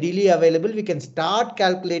 Distributions are readily available. We can start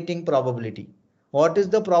calculating probability. What is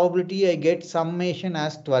the probability I get summation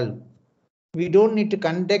as 12? We don't need to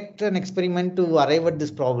conduct an experiment to arrive at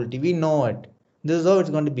this probability. We know it. This is how it's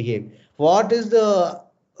going to behave. What is the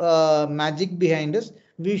magic behind this?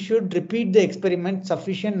 We should repeat the experiment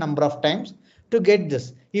sufficient number of times to get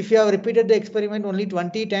this. If you have repeated the experiment only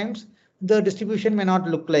 20 times, the distribution may not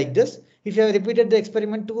look like this. If you have repeated the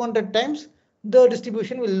experiment 200 times, the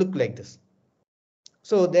distribution will look like this.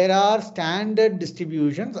 So there are standard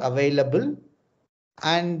distributions available,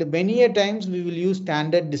 and many a times we will use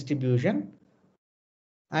standard distribution.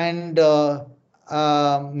 And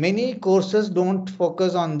many courses don't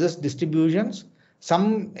focus on this distributions.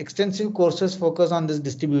 Some extensive courses focus on this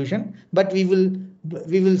distribution, but we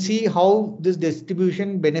will see how this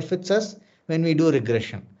distribution benefits us when we do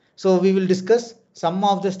regression. So we will discuss some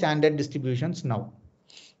of the standard distributions now.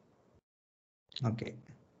 Okay.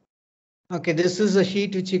 Okay, this is a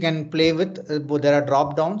sheet which you can play with. There are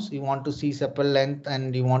drop downs. You want to see sepal length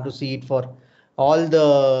and you want to see it for all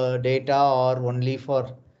the data or only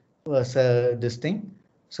for this thing.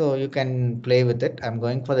 So you can play with it. I'm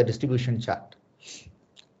going for the distribution chart.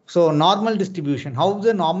 So normal distribution, how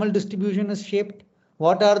the normal distribution is shaped?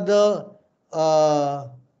 What are the uh,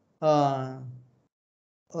 uh,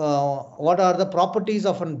 what are the properties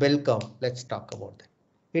of a bell curve? Let's talk about that.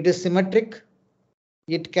 It is symmetric.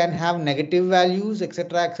 It can have negative values,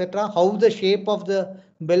 etc., etc. How the shape of the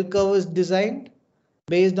bell curve is designed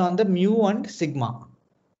based on the mu and sigma.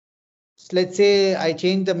 So let's say I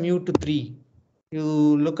change the mu to 3. You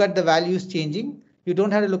look at the values changing. You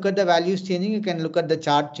don't have to look at the values changing. You can look at the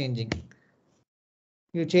chart changing.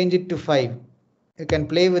 You change it to 5. You can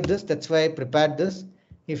play with this. That's why I prepared this.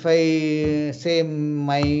 If I say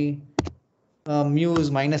my mu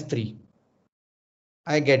is -3,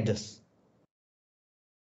 I get this.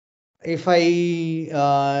 If I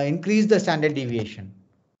increase the standard deviation,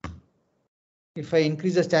 if I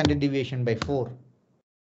increase the standard deviation by 4.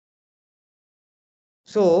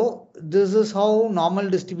 So this is how normal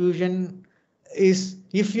distribution is.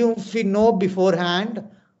 If we know beforehand,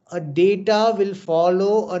 a data will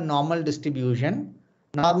follow a normal distribution.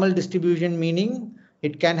 Normal distribution meaning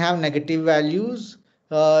it can have negative values.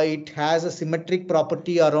 It has a symmetric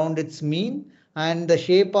property around its mean, and the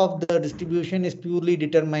shape of the distribution is purely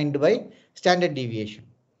determined by standard deviation.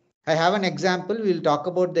 I have an example. We'll talk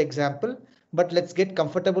about the example, but let's get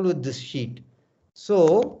comfortable with this sheet.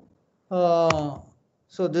 So,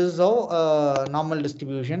 so this is how normal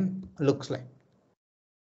distribution looks like.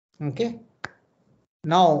 Okay.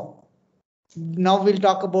 Now we'll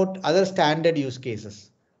talk about other standard use cases.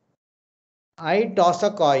 I toss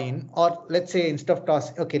a coin, or let's say instead of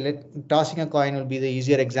tossing a coin will be the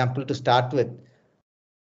easier example to start with.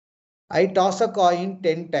 I toss a coin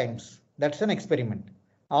 10 times. That's an experiment.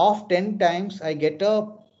 Of 10 times, I get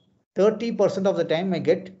 30% of the time I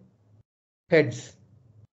get heads.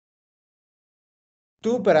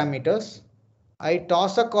 2 parameters. I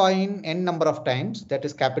toss a coin n number of times, that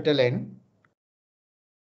is capital N.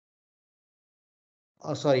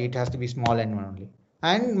 Oh, sorry, it has to be small n only.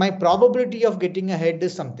 And my probability of getting a head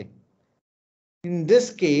is something. In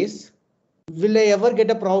this case, will I ever get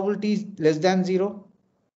a probability less than 0?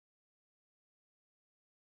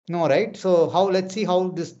 No, right? So let's see how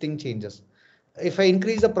this thing changes. If I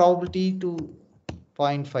increase the probability to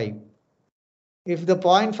 0.5, if the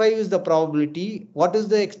 0.5 is the probability, what is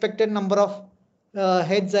the expected number of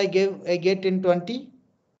heads I get in 20?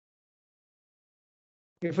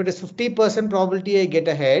 If it is 50% probability I get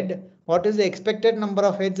a head, what is the expected number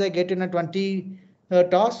of heads I get in a 20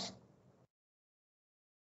 toss?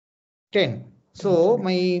 10. So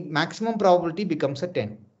my maximum probability becomes a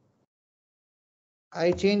 10.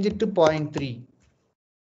 I change it to 0.3.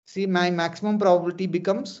 See, my maximum probability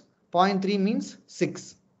becomes 0.3 means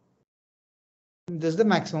 6. This is the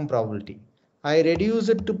maximum probability. I reduce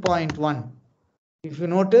it to 0.1. If you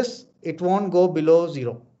notice, it won't go below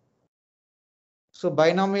 0. So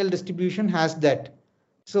binomial distribution has that.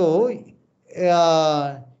 So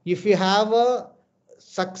if you have a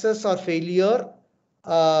success or failure,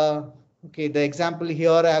 okay, the example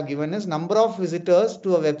here I have given is number of visitors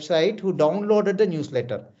to a website who downloaded the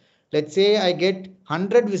newsletter. Let's say I get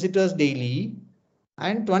 100 visitors daily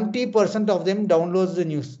and 20% of them downloads the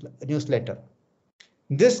newsletter.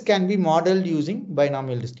 This can be modeled using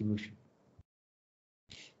binomial distribution.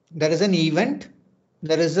 There is an event.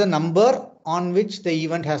 There is a number on which the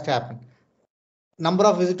event has to happen. Number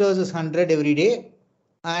of visitors is 100 every day,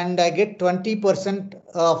 and I get 20%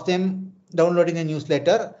 of them downloading the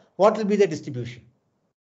newsletter. What will be the distribution?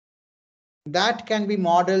 That can be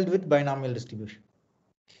modeled with binomial distribution.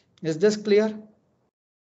 Is this clear?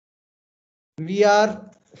 We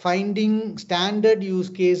are finding standard use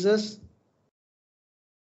cases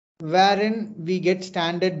wherein we get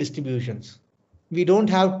standard distributions. We don't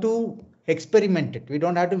have to experiment it. We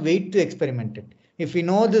don't have to wait to experiment it. If we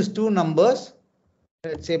know these two numbers,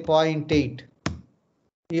 let's say 0.8.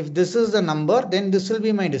 If this is the number, then this will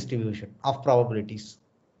be my distribution of probabilities.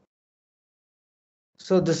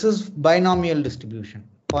 So this is binomial distribution,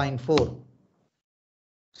 0.4.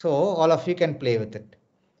 So all of you can play with it.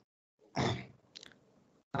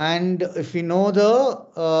 And if we know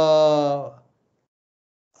the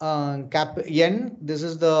cap n, this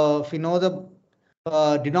is the, if we know the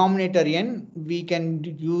denominator n, we can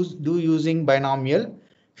do using binomial.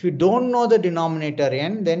 If you don't know the denominator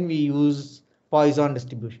n, then we use Poisson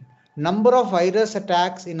distribution. Number of virus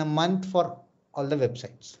attacks in a month for all the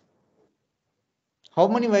websites. How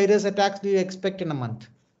many virus attacks do you expect in a month?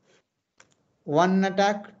 1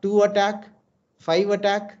 attack, 2 attack, 5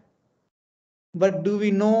 attack. But do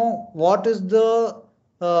we know what is the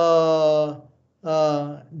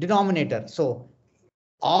denominator? So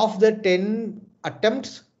of the 10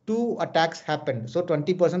 attempts, 2 attacks happened. So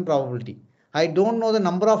 20% probability. I don't know the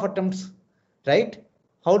number of attempts, right?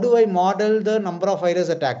 How do I model the number of virus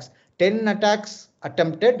attacks? 10 attacks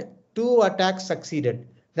attempted, 2 attacks succeeded.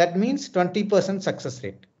 That means 20% success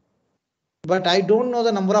rate. But I don't know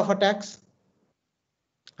the number of attacks.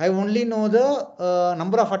 I only know the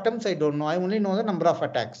number of attempts. I don't know. I only know the number of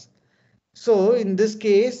attacks. So in this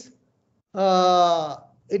case,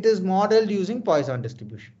 it is modeled using Poisson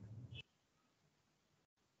distribution.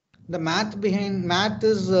 The math behind math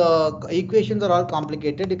is equations are all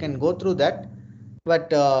complicated. You can go through that, but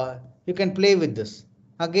you can play with this.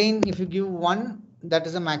 Again, if you give 1, that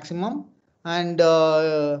is a maximum, and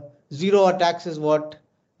 0 attacks is what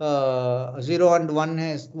 0 and 1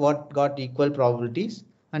 is what got equal probabilities,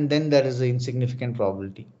 and then there is an insignificant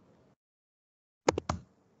probability.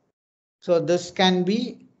 So this can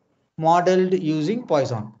be modeled using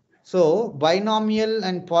Poisson. So binomial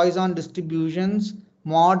and Poisson distributions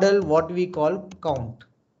model what we call count.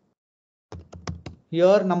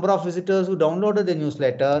 Here number of visitors who downloaded the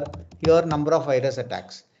newsletter, here number of virus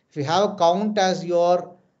attacks. If you have count as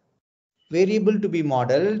your variable to be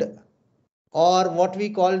modeled, or what we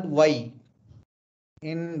call y,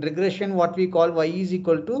 in regression what we call y is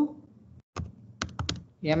equal to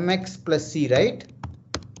mx plus c, right?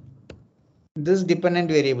 This dependent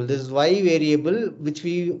variable, this y variable which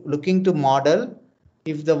we looking to model,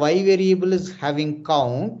 if the y variable is having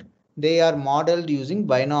count, they are modeled using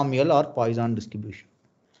binomial or Poisson distribution.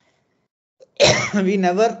 We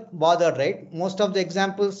never bothered, right? Most of the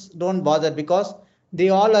examples don't bother because they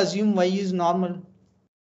all assume y is normal.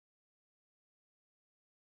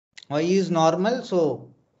 Y is normal, so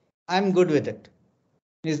I'm good with it.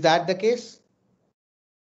 Is that the case?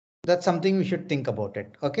 That's something we should think about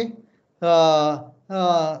it. Okay.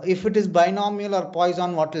 If it is binomial or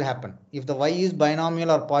Poisson, what will happen? If the y is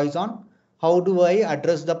binomial or Poisson, how do I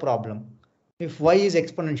address the problem? If y is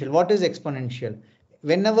exponential, what is exponential?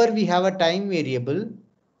 Whenever we have a time variable,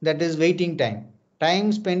 that is waiting time,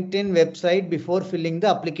 time spent in website before filling the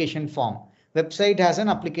application form. Website has an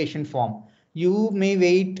application form. You may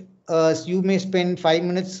wait, you may spend 5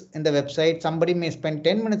 minutes in the website, somebody may spend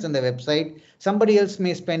 10 minutes in the website, somebody else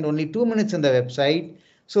may spend only 2 minutes in the website.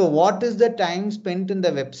 So what is the time spent in the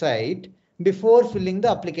website before filling the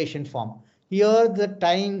application form? Here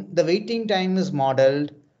the waiting time is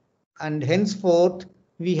modeled, and henceforth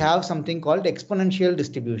we have something called exponential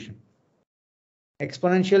distribution.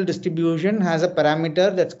 Exponential distribution has a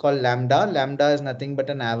parameter that's called lambda. Lambda is nothing but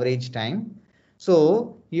an average time.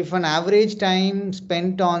 So if an average time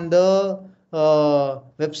spent on the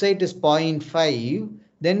website is 0.5,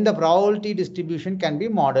 then the probability distribution can be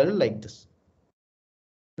modeled like this.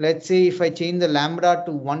 Let's say if I change the lambda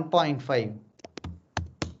to 1.5,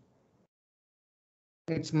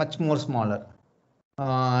 it's much more smaller.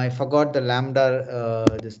 I forgot the lambda,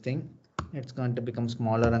 this thing. It's going to become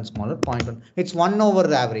smaller and smaller. 0.1. It's 1 over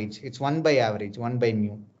the average. It's 1 by average, 1 by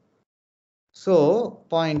mu. So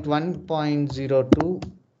 0.1, 0.02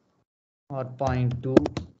 or 0.2.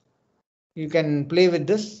 You can play with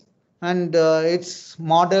this, and it's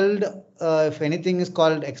modeled. If anything is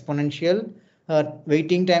called exponential,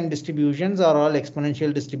 waiting time distributions are all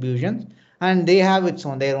exponential distributions, and they have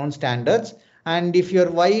their own standards. And if your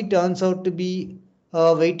y turns out to be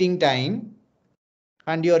waiting time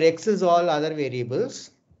and your x is all other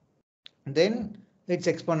variables, then it's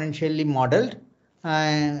exponentially modeled.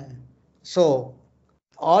 So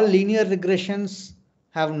all linear regressions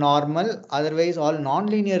have normal, otherwise all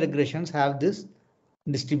non-linear regressions have this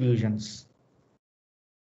distributions.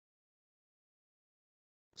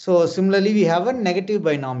 So similarly, we have a negative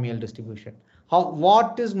binomial distribution.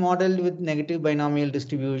 What is modeled with negative binomial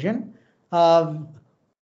distribution?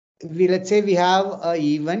 Let's say we have an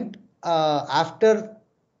event after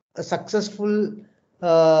a successful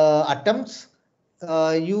attempts,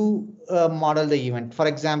 you model the event. For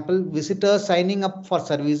example, visitors signing up for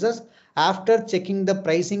services after checking the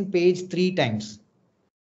pricing page 3 times.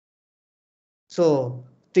 So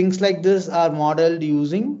things like this are modeled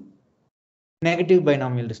using negative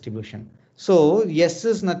binomial distribution. So S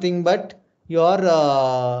is nothing but your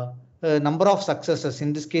number of successes,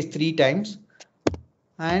 in this case 3 times,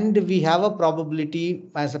 and we have a probability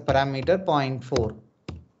as a parameter 0.4.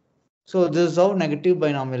 So this is how negative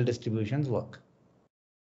binomial distributions work.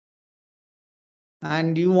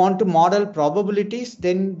 And you want to model probabilities,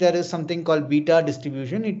 then there is something called beta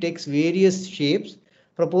distribution. It takes various shapes,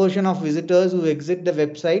 proportion of visitors who exit the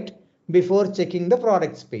website before checking the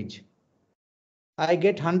products page. I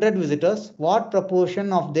get 100 visitors. What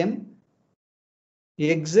proportion of them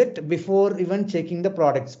exit before even checking the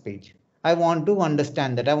products page? I want to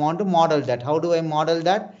understand that. I want to model that. How do I model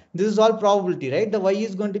that? This is all probability, right? The y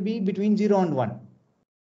is going to be between 0 and 1.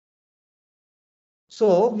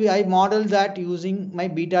 So I model that using my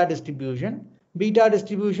beta distribution. Beta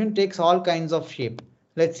distribution takes all kinds of shape.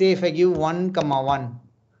 Let's say if I give 1, 1,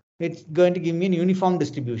 it's going to give me a uniform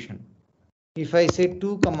distribution. If I say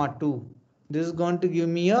 2, 2, this is going to give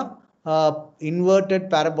me a inverted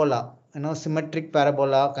parabola, symmetric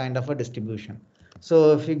parabola kind of a distribution.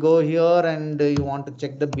 So if you go here and you want to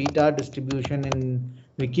check the beta distribution in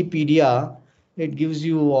Wikipedia, it gives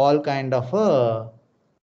you all kind of a,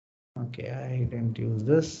 okay, I didn't use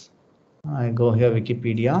this. I go here,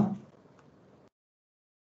 Wikipedia.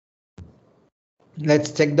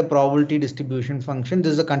 Let's check the probability distribution function.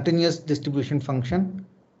 This is a continuous distribution function.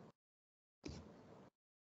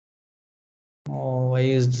 Oh, why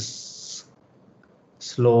is this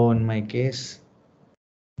slow in my case?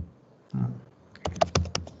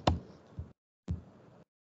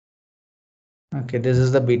 Okay, this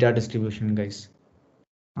is the beta distribution, guys.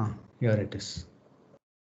 Here it is.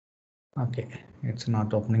 Okay, it's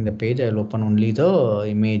not opening the page. I'll open only the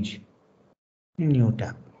image in new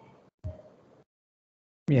tab.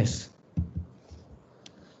 Yes.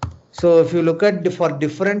 So if you look at for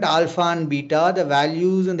different alpha and beta, the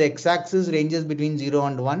values in the x-axis ranges between 0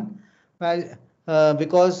 and 1. Well,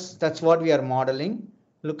 because that's what we are modeling.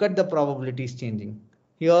 Look at the probabilities changing.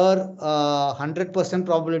 Here, 100%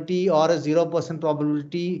 probability or a 0%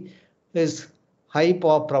 probability is high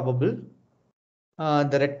probable.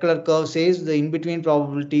 The red color curve says the in-between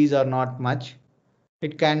probabilities are not much.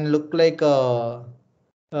 It can look like a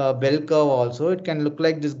bell curve also. It can look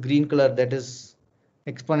like this green color, that is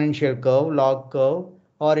exponential curve, log curve,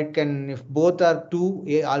 or it can, if both are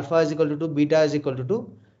 2, alpha is equal to 2, beta is equal to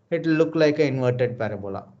 2, it will look like an inverted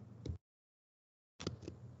parabola.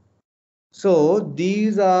 So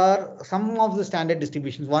these are some of the standard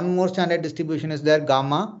distributions. One more standard distribution is there,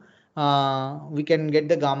 gamma. We can get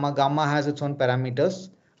the gamma. Gamma has its own parameters.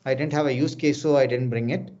 I didn't have a use case, so I didn't bring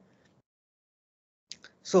it.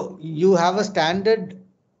 So you have a standard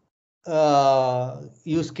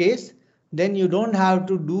use case, then you don't have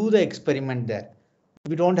to do the experiment there.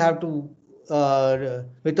 We don't have to,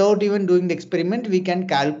 without even doing the experiment, we can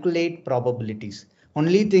calculate probabilities.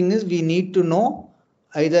 Only thing is we need to know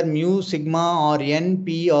either mu, sigma, or n,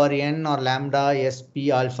 p, or n, or lambda, s,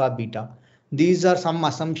 p, alpha, beta. These are some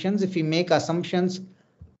assumptions. If we make assumptions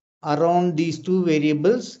around these two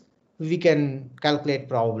variables, we can calculate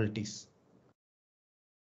probabilities.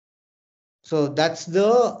 So that's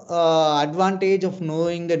the advantage of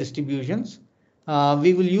knowing the distributions.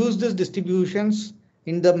 We will use these distributions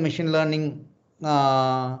in the machine learning. We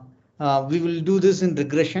will do this in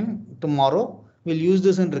regression tomorrow. We'll use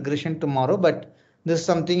this in regression tomorrow, but this is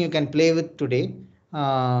something you can play with today.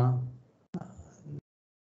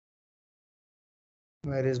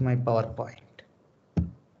 Where is my PowerPoint?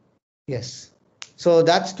 Yes. So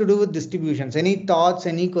that's to do with distributions. Any thoughts,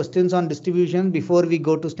 any questions on distribution before we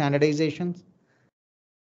go to standardizations?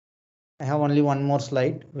 I have only one more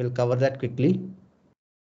slide. We'll cover that quickly.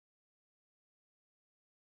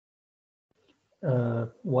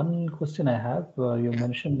 One question I have, you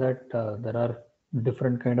mentioned that there are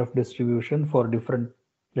different kind of distribution for different,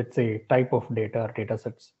 let's say, type of data or data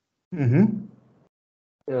sets.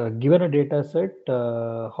 Given a data set,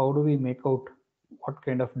 how do we make out what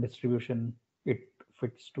kind of distribution it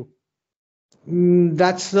fits to?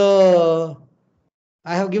 That's the,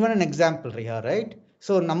 I have given an example here, right?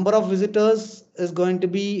 So number of visitors is going to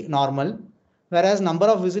be normal, whereas number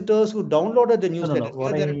of visitors who downloaded the newsletter,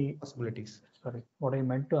 there are possibilities. Sorry, what I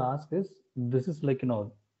meant to ask is, this is like,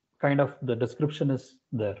 kind of the description is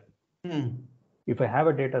there. If I have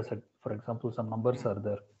a data set, for example, some numbers are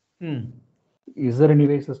there. Is there any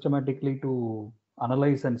way systematically to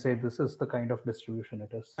analyze and say this is the kind of distribution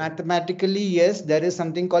it is? Mathematically, yes, there is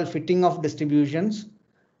something called fitting of distributions,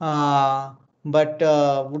 but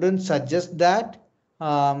wouldn't suggest that.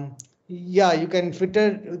 Yeah, you can fit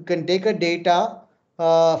it, you can take a data,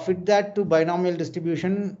 fit that to binomial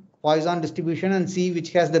distribution, Poisson distribution, and see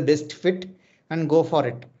which has the best fit and go for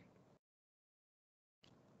it.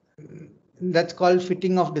 That's called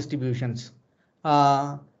fitting of distributions.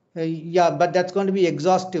 Yeah, but that's going to be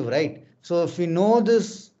exhaustive, right? So if we know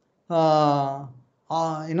this,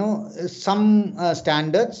 some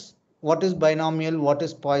standards, what is binomial, what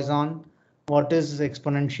is Poisson, what is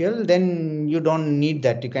exponential, then you don't need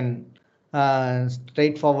that. You can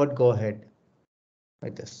straightforward go ahead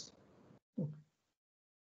with this.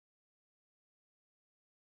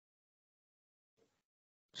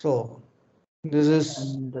 So this is.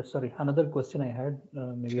 And sorry, another question I had.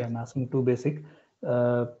 Maybe sure. I'm asking too basic.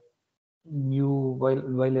 You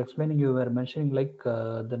while explaining, you were mentioning like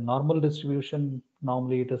the normal distribution.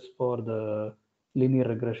 Normally, it is for the linear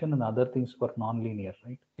regression and other things for non-linear,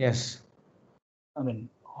 right? Yes. I mean,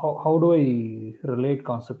 how do I relate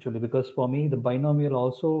conceptually? Because for me, the binomial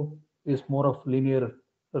also is more of linear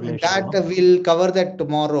relation. That we'll cover that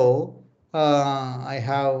tomorrow.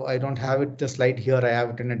 I don't have it the slide here. I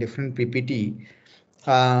have it in a different PPT.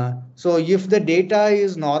 So if the data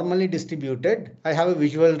is normally distributed, I have a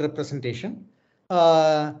visual representation.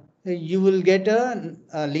 You will get a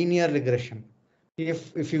linear regression.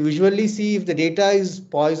 If you visually see if the data is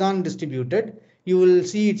Poisson distributed, you will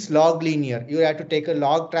see it's log linear. You have to take a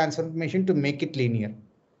log transformation to make it linear.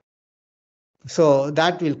 So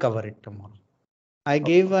that will cover it tomorrow. I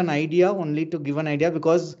gave an idea only to give an idea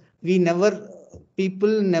because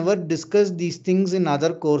people never discuss these things in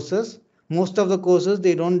other courses. Most of the courses,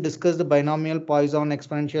 they don't discuss the binomial, Poisson,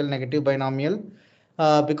 exponential, negative binomial.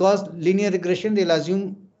 Because linear regression, they'll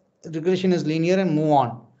assume regression is linear and move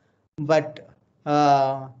on. But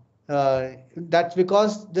that's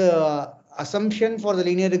because the assumption for the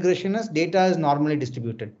linear regression is data is normally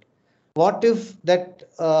distributed. What if that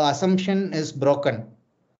assumption is broken?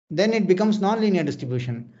 Then it becomes nonlinear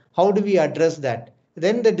distribution. How do we address that?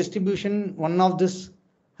 Then the distribution, one of this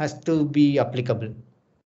has to be applicable.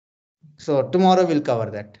 So tomorrow we'll cover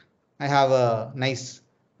that. I have a nice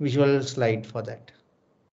visual slide for that.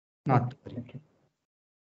 Not okay.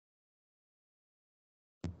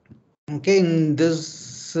 In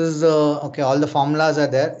this is okay. All the formulas are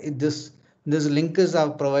there. This link is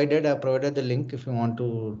I've provided the link if you want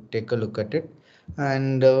to take a look at it.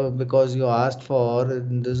 And because you asked for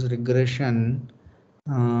this regression,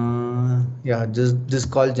 yeah, this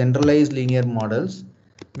called generalized linear models.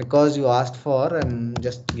 Because you asked for, I'm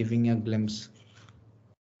just giving a glimpse.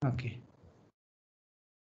 Okay.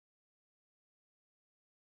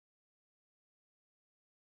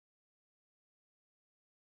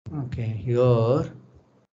 Okay, here.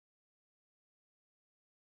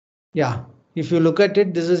 Yeah, if you look at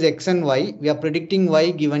it, this is x and y. We are predicting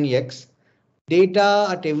y given x. Data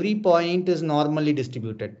at every point is normally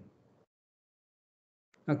distributed.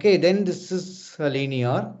 Okay, then this is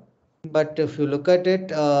linear. But if you look at it,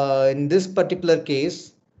 in this particular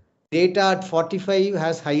case, data at 45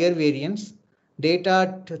 has higher variance. Data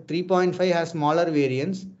at 3.5 has smaller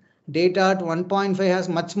variance. Data at 1.5 has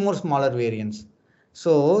much more smaller variance.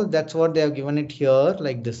 So that's what they have given it here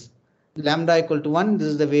like this. Lambda equal to 1, this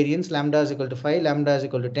is the variance. Lambda is equal to 5, lambda is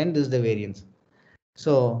equal to 10, this is the variance.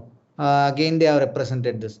 So again, they have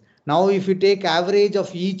represented this. Now, if you take average of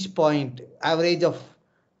each point, average of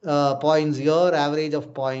points here, average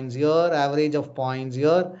of points here, average of points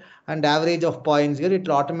here, and average of points here, it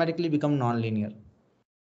will automatically become nonlinear.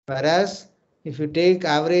 Whereas if you take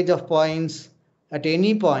average of points at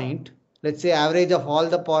any point, let's say average of all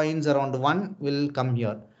the points around 1 will come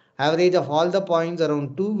here. Average of all the points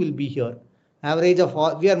around 2 will be here. Average of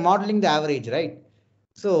all, we are modeling the average, right?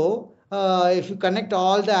 So if you connect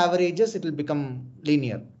all the averages, it will become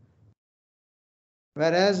linear.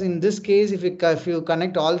 Whereas in this case, if you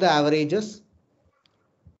connect all the averages,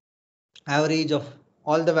 average of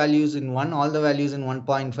all the values in 1, all the values in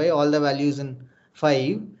 1.5, all the values in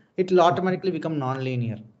 5, it will automatically become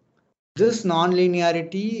non-linear. This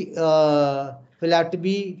non-linearity will have to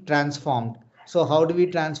be transformed. So how do we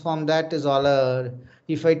transform that is all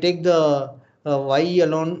if I take the y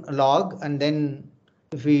alone log and then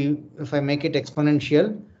if I make it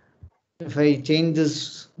exponential, if I change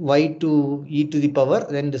this y to e to the power,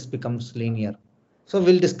 then this becomes linear. So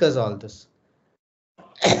we'll discuss all this.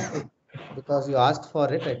 Because you asked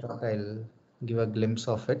for it, I thought I'll give a glimpse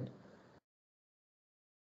of it.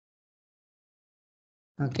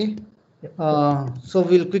 Okay. So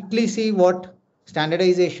we'll quickly see what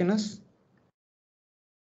standardization is.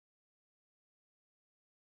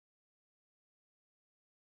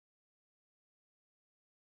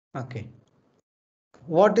 Okay.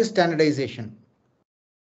 What is standardization?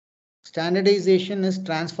 Standardization is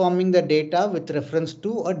transforming the data with reference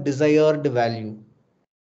to a desired value.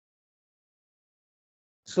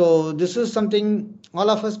 So this is something all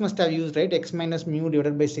of us must have used, right? X minus mu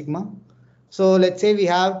divided by sigma. So let's say we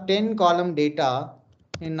have 10 column data.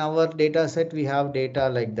 In our data set, we have data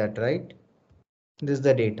like that, right? This is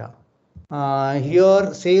the data.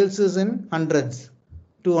 Here sales is in hundreds,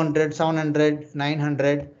 200, 700,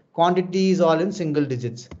 900. Quantity is all in single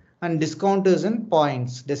digits. And discount is in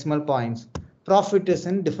points, decimal points. Profit is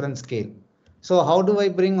in different scale. So how do I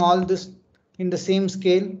bring all this in the same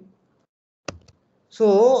scale?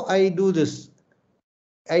 So I do this.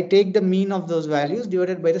 I take the mean of those values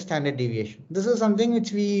divided by the standard deviation. This is something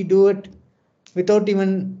which we do it without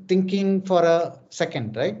even thinking for a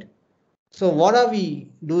second, right? So what are we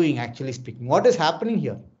doing actually speaking? What is happening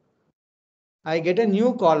here? I get a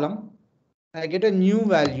new column, I get a new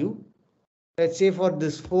value. Let's say for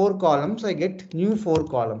this 4 columns, I get new 4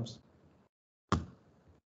 columns.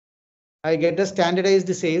 I get a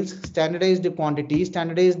standardized sales, standardized quantity,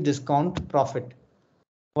 standardized discount, profit.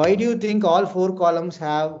 Why do you think all 4 columns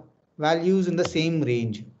have values in the same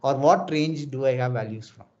range? Or what range do I have values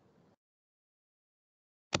from?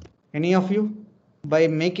 Any of you? By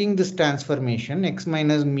making this transformation, x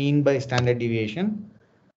minus mean by standard deviation,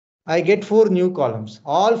 I get 4 new columns.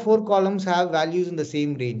 All 4 columns have values in the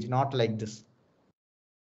same range, not like this.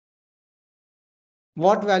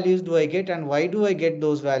 What values do I get and why do I get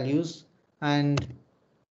those values? And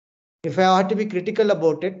if I have to be critical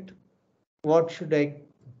about it, how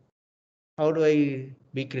do I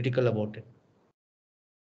be critical about it?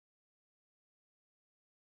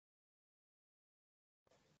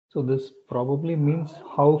 So this probably means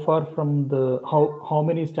how far from how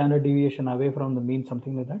many standard deviation away from the mean,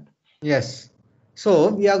 something like that? Yes. So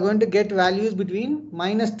we are going to get values between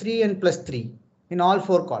 -3 and +3 in all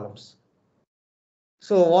 4 columns.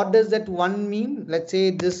 So what does that 1 mean? Let's say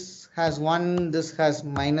this has 1, this has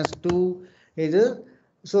 -2.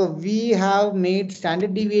 So we have made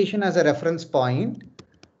standard deviation as a reference point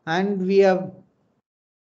and we have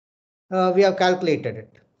calculated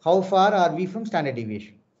it. How far are we from standard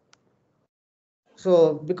deviation?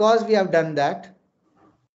 So because we have done that,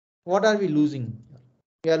 what are we losing?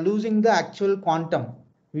 We are losing the actual quantum.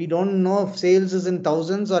 We don't know if sales is in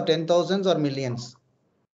thousands or 10,000s or millions.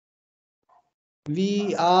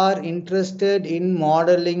 We are interested in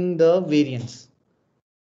modeling the variance.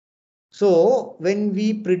 So when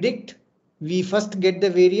we predict, we first get the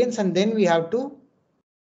variance and then we have to,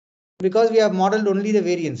 because we have modeled only the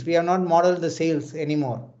variance, we have not modeled the sales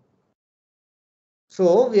anymore.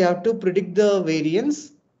 So we have to predict the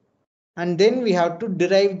variance and then we have to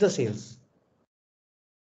derive the sales.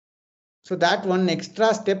 So that one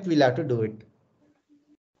extra step we'll have to do it.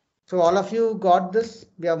 So all of you got this.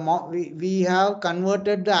 We have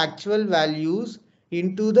converted the actual values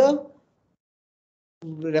into the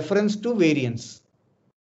reference to variance.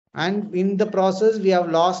 And in the process, we have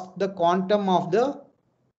lost the quantum of the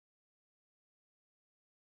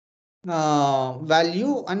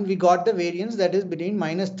value and we got the variance that is between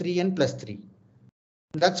 -3 and +3.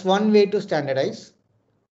 That's one way to standardize.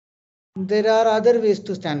 There are other ways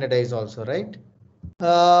to standardize also, right?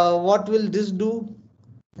 What will this do?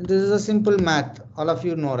 This is a simple math. All of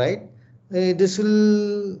you know, right? This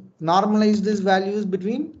will normalize these values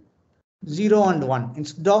between 0 and 1.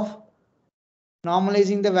 Instead of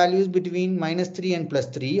normalizing the values between -3 and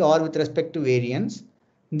 +3 or with respect to variance,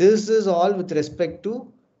 this is all with respect to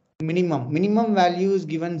minimum. Minimum value is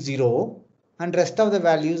given 0 and rest of the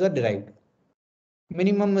values are derived.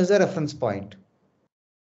 Minimum is a reference point.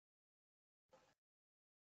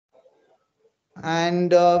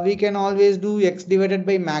 And we can always do x divided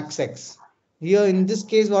by max x. Here in this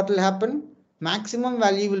case, what will happen? Maximum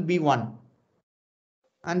value will be 1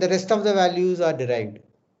 and the rest of the values are derived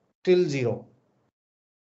till 0.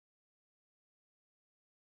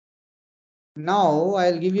 Now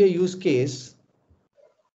I'll give you a use case.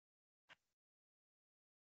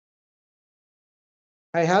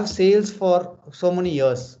 I have sales for so many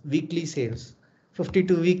years, weekly sales,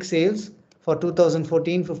 52-week sales for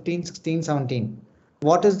 2014, 15, 16, 17.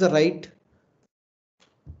 What is the right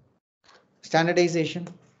standardization?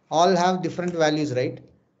 All have different values, right?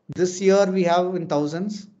 This year we have in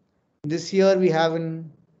thousands. This year we have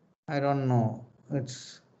in, I don't know,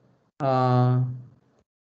 it's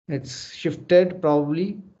shifted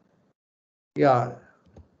probably. Yeah.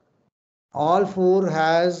 All 4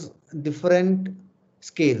 has different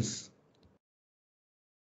scales.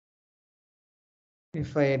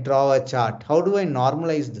 If I draw a chart, how do I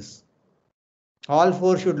normalize this? All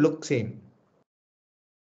 4 should look same.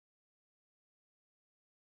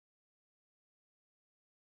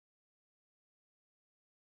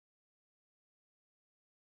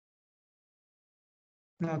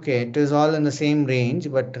 Okay, it is all in the same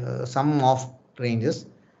range, but some off ranges.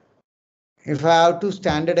 If I have to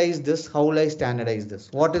standardize this, how will I standardize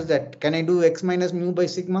this? What is that? Can I do x minus mu by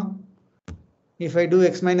sigma? If I do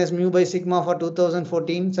x minus mu by sigma for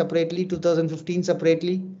 2014 separately, 2015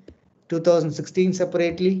 separately, 2016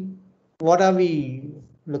 separately, what are we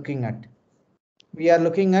looking at? We are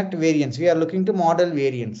looking at variance. We are looking to model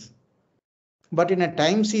variance. But in a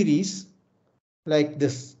time series like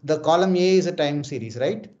this, the column A is a time series,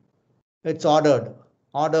 right? It's ordered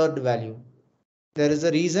value. There is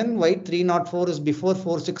a reason why 304 is before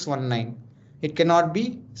 4619. It cannot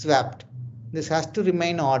be swapped. This has to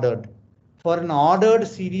remain ordered. For an ordered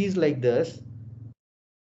series like this,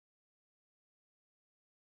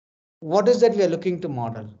 what is that we are looking to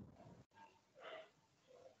model?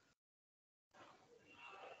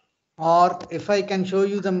 Or if I can show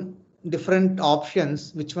you the different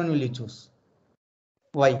options, which one will you choose?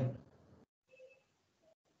 Why?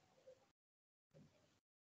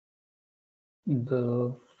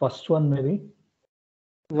 The first one maybe.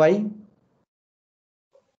 Why?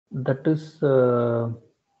 That is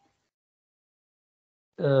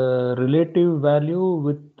relative value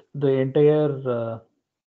with the entire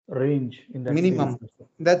range in that minimum. series.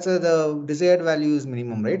 That's the desired value is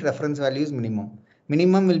minimum, right? Reference value is minimum.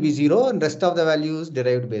 Minimum will be 0 and rest of the values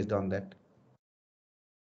derived based on that.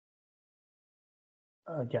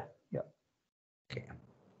 Yeah. Okay.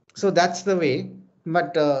 So that's the way.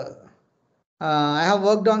 But I have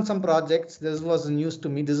worked on some projects. This was news to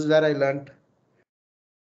me. This is where I learned.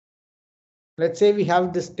 Let's say we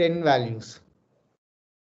have this 10 values.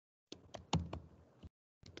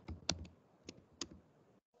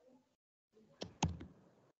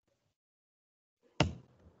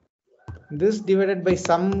 This divided by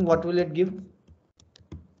sum, what will it give?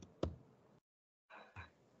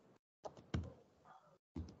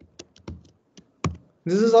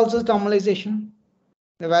 This is also normalization.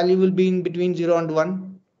 The value will be in between 0 and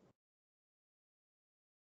 1.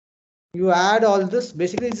 You add all this.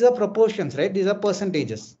 Basically, these are proportions, right? These are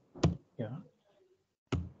percentages. Yeah.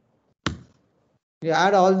 You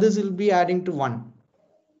add all this, will be adding to 1.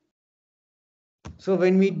 So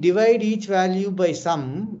when we divide each value by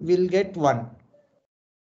sum, we'll get 1.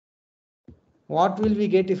 What will we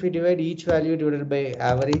get if we divide each value divided by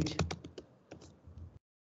average?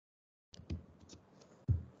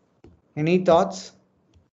 Any thoughts?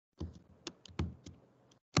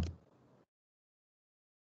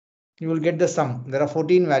 You will get the sum. There are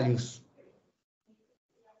 14 values.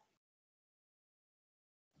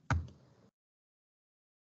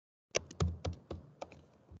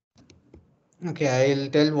 Okay, I'll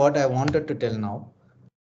tell what I wanted to tell now.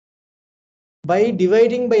 By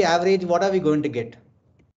dividing by average, what are we going to get?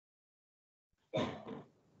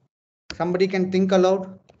 Somebody can think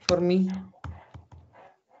aloud for me.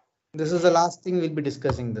 This is the last thing we'll be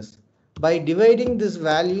discussing this. By dividing this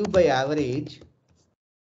value by average,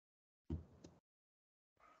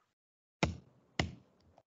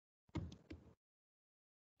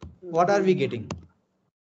 what are we getting?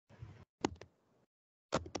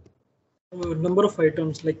 Number of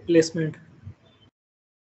items like placement.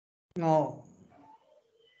 No.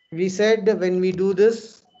 We said when we do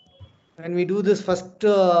this first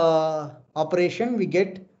operation, we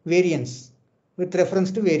get variance with reference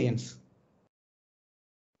to variance.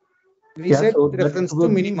 We said so with reference to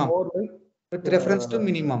minimum. Like, with reference to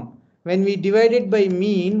minimum. When we divide it by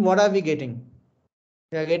mean, what are we getting?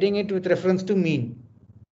 We are getting it with reference to mean.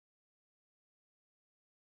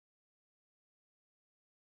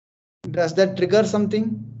 Does that trigger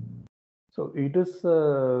something? So it is.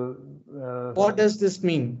 What does this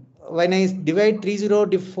mean? When I divide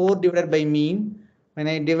 304 divided by mean, when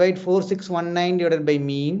I divide 4619 divided by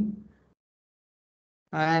mean,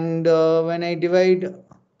 and when I divide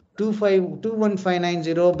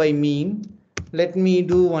 21590 by mean, let me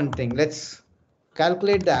do one thing. Let's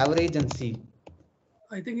calculate the average and see.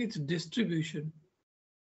 I think it's distribution.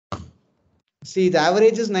 See, the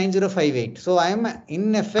average is 9058. So I am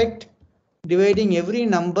in effect dividing every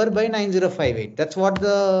number by 9058. That's what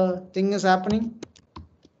the thing is happening.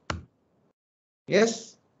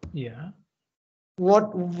 Yes? Yeah.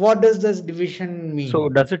 What does this division mean? So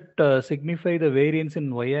does it signify the variance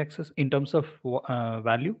in y-axis in terms of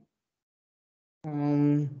value?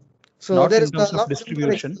 So Not there in is a terms of lot of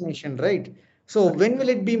distribution. explanation, right? So when will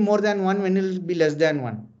it be more than 1? When will it be less than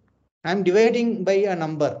 1? I'm dividing by a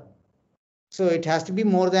number. So it has to be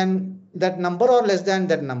more than that number or less than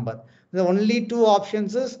that number. The only two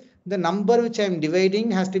options is the number which I'm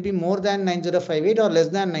dividing has to be more than 9058 or less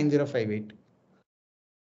than 9058.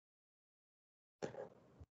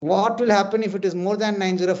 What will happen if it is more than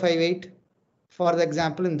 9058? For the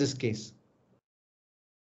example, in this case,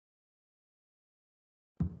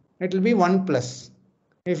 it will be 1 plus.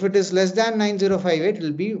 If it is less than 9058, it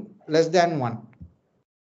will be less than 1.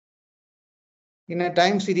 In a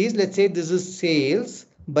time series, let's say this is sales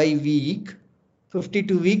by week.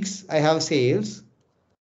 52 weeks I have sales.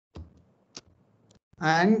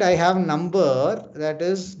 And I have number that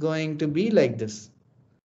is going to be like this.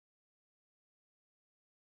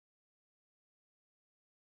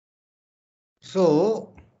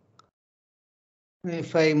 So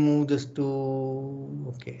If I move this to,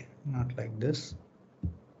 okay, not like this.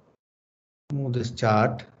 Move this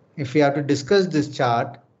chart. If we have to discuss this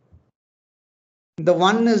chart, the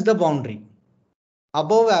 1 is the boundary.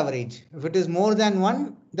 Above average. If it is more than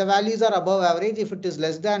 1, the values are above average. If it is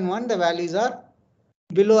less than 1, the values are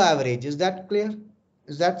below average. Is that clear?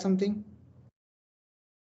 Is that something?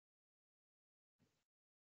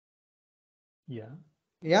 Yeah.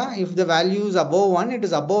 Yeah, if the value is above 1, it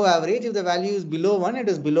is above average. If the value is below 1, it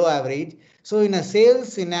is below average. So in a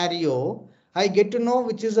sales scenario, I get to know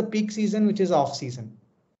which is a peak season, which is off season.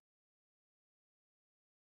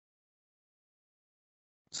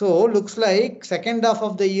 So looks like second half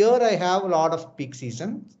of the year, I have a lot of peak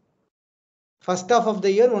season. First half of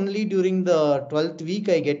the year, only during the 12th week,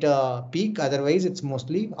 I get a peak. Otherwise, it's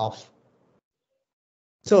mostly off.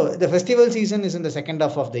 So the festival season is in the second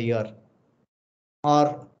half of the year,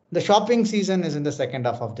 or the shopping season is in the second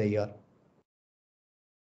half of the year,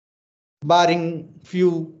 barring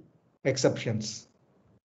few exceptions.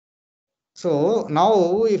 So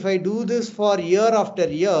now if I do this for year after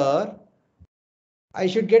year, I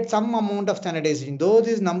should get some amount of standardization. Though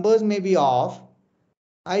these numbers may be off,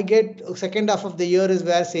 I get second half of the year is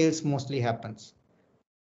where sales mostly happens.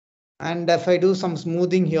 And if I do some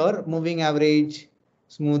smoothing here, moving average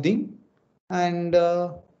smoothing, and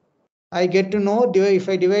I get to know if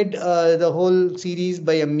I divide the whole series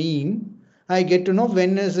by a mean, I get to know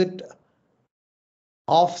when is it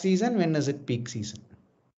off season, when is it peak season,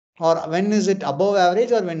 or when is it above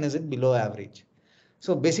average or when is it below average.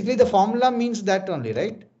 So basically the formula means that only,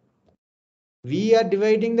 right? We are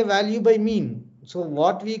dividing the value by mean. So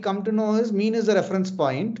what we come to know is mean is the reference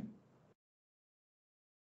point.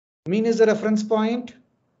 Mean is the reference point.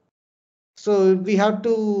 So we have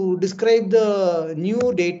to describe the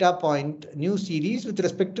new data point, new series with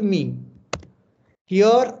respect to mean.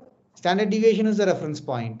 Here, standard deviation is the reference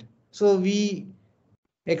point. So we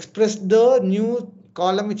express the new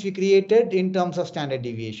column which we created in terms of standard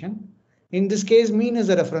deviation. In this case, mean is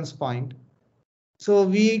the reference point. So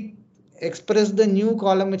we express the new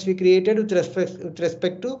column which we created with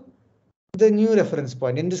respect to the new reference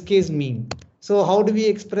point. In this case, mean. So how do we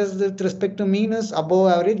express with respect to mean is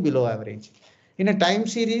above average, below average. In a time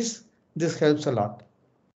series, this helps a lot.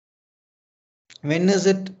 When is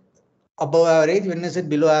it above average? When is it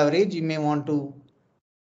below average? You may want to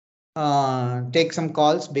take some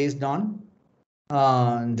calls based on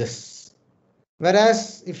this.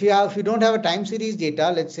 Whereas if you don't have a time series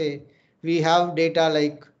data, let's say we have data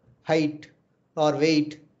like height or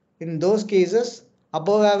weight, in those cases,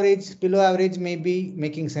 above average, below average may be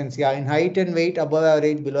making sense. Yeah, in height and weight, above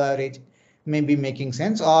average, below average may be making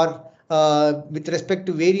sense, or with respect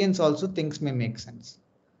to variance also things may make sense.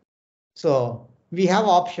 So we have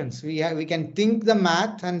options. We can think the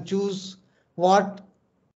math and choose what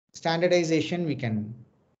standardization we can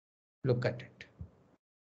look at it.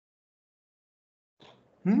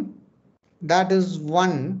 That is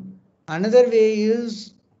one. Another way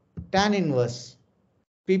is tan inverse.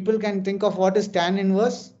 People can think of what is tan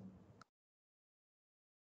inverse.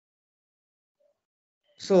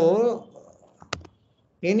 So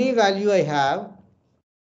any value I have,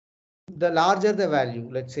 the larger the value,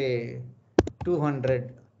 let's say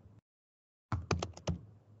 200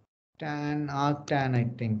 tan arctan, I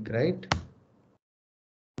think, right?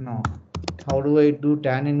 No. How do I do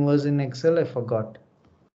tan inverse in Excel? I forgot.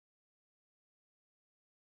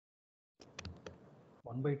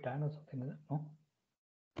 1 by tan or something like that, no?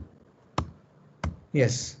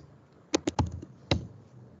 Yes.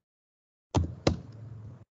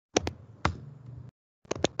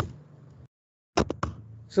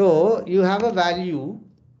 So you have a value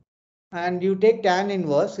and you take tan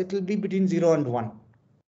inverse, it will be between 0 and 1.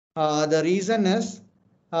 The reason is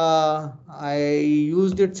I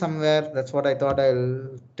used it somewhere. That's what I thought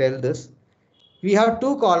I'll tell this. We have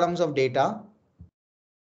two columns of data,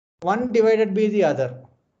 one divided by the other.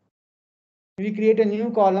 We create a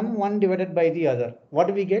new column, one divided by the other. What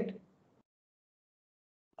do we get?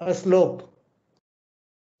 A slope.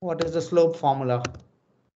 What is the slope formula?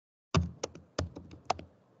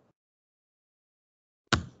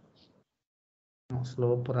 No,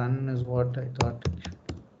 slope run is what I thought.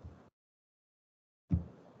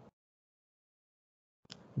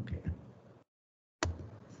 Okay.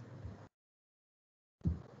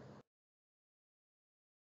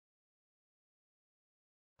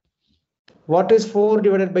 What is 4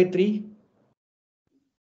 divided by 3?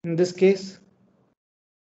 In this case,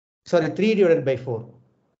 sorry, 3 divided by 4.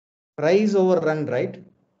 Rise over run, right?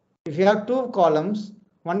 If you have two columns,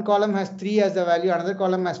 one column has 3 as the value, another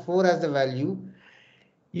column has 4 as the value,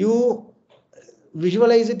 you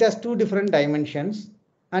visualize it as two different dimensions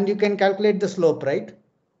and you can calculate the slope, right?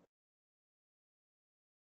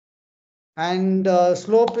 And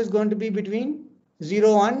slope is going to be between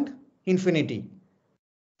 0 and infinity.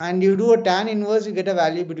 And you do a tan inverse, you get a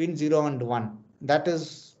value between 0 and 1. That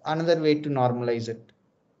is another way to normalize it.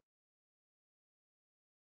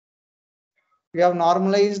 We have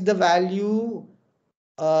normalized the value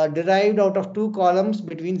derived out of two columns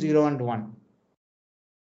between 0 and 1.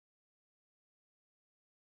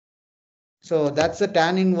 So that's the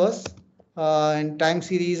tan inverse. In time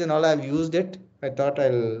series and all, I've used it. I thought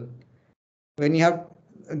when you have,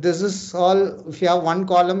 this is all, if you have one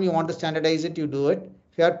column, you want to standardize it, you do it.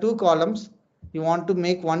 If you have two columns, you want to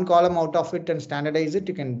make one column out of it and standardize it,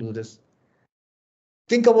 you can do this.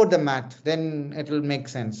 Think about the math, then it will make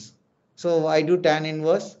sense. So I do tan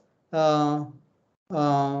inverse.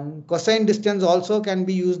 Cosine distance also can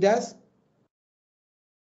be used as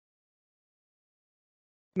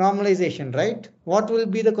normalization, right? What will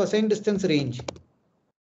be the cosine distance range?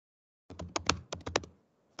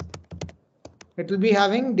 It will be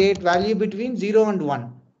having date value between 0 and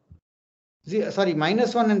 1. Sorry,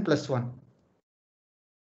 minus 1 and plus 1.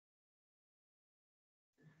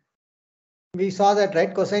 We saw that,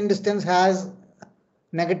 right? Cosine distance has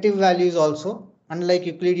negative values also, unlike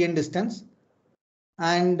Euclidean distance.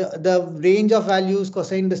 And the range of values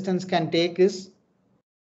cosine distance can take is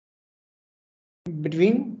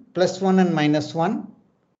between plus 1 and minus 1.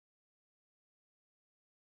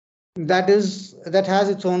 That has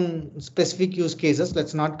its own specific use cases.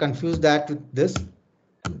 Let's not confuse that with this.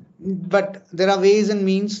 But there are ways and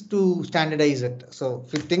means to standardize it. So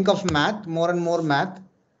if you think of math, more and more math,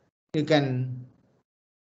 you can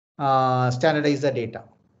standardize the data.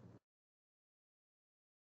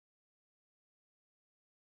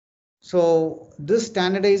 So this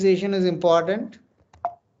standardization is important.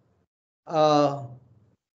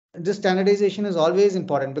 This standardization is always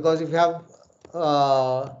important because if you have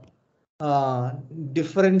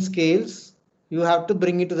different scales, you have to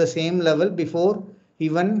bring it to the same level before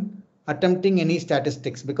even attempting any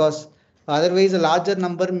statistics, because otherwise a larger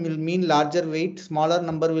number will mean larger weight, smaller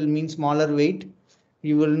number will mean smaller weight.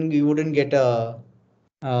 You wouldn't get a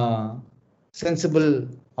sensible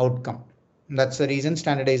outcome. That's the reason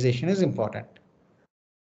standardization is important.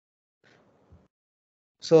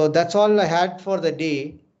 So that's all I had for the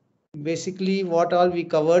day. Basically, what all we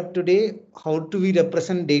covered today, how do we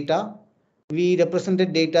represent data? We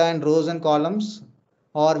represented data in rows and columns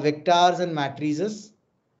or vectors and matrices.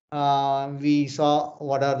 We saw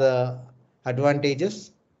what are the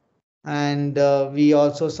advantages, and we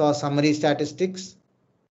also saw summary statistics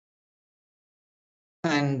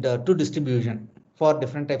and to distribution for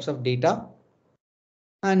different types of data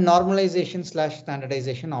and normalization /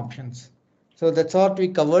 standardization options. So that's what we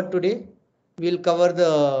covered today. We'll cover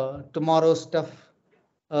the tomorrow stuff.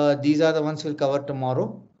 These are the ones we'll cover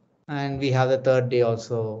tomorrow, and we have the third day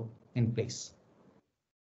also in place.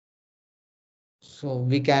 So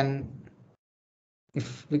we can,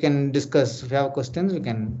 if we can discuss, if you have questions, we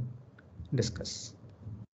can discuss.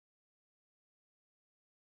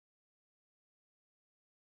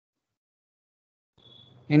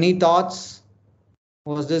 Any thoughts?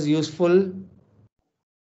 Was this useful?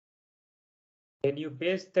 Can you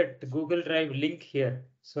paste that Google Drive link here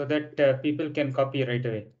so that people can copy right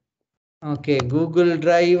away? Okay, Google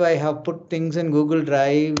Drive. I have put things in Google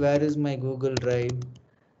Drive. Where is my Google Drive?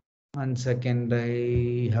 1 second.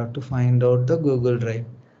 I have to find out the Google Drive.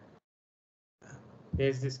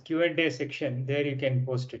 There's this Q&A section. There you can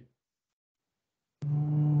post it.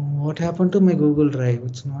 What happened to my Google Drive?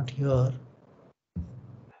 It's not here.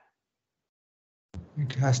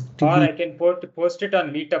 It has to or be. I can post it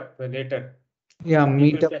on Meetup later. Yeah, People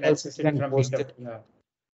Meetup can also access it can from post Meetup. it. Yeah.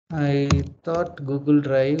 I thought Google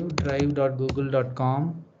Drive,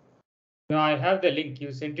 drive.google.com. No, I have the link.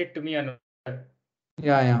 You sent it to me on.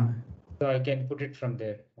 Yeah. So I can put it from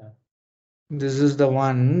there. Yeah. This is the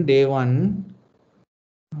one, day one.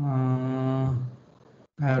 I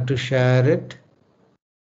have to share it.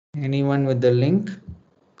 Anyone with the link,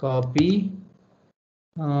 copy.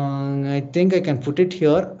 I think I can put it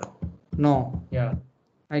here. No. Yeah.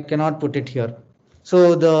 I cannot put it here.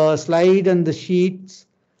 So the slide and the sheets,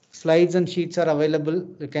 slides and sheets are available.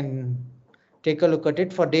 You can take a look at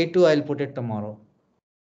it. For day 2, I'll put it tomorrow.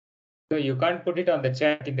 So you can't put it on the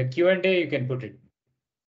chat. In the Q&A, you can put it.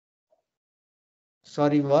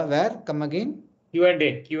 Sorry, where? Come again?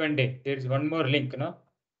 Q&A. There is one more link, no?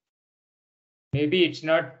 Maybe it's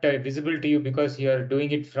not visible to you because you are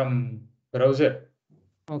doing it from browser.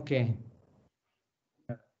 Okay.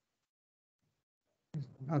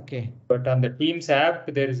 Okay. But on the Teams app,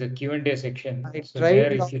 there is a Q&A section. I So tried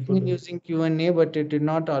there, if you logging in put, using Q&A, but it did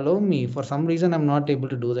not allow me. For some reason, I'm not able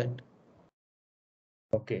to do that.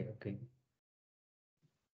 okay, okay.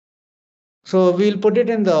 So we'll put it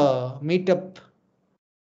in the meetup.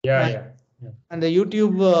 Yeah, and, yeah. And the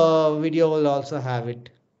YouTube video will also have it.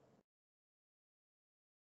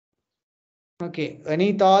 Okay.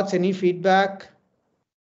 Any thoughts? Any feedback?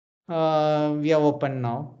 We are open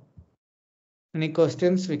now. Any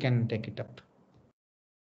questions? We can take it up.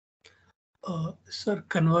 Sir,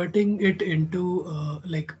 converting it into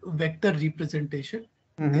like vector representation,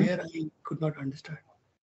 there I could not understand.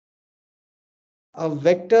 A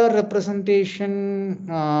vector representation.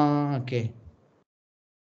 Okay.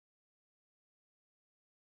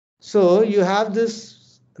 So you have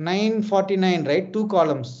this 949, right? Two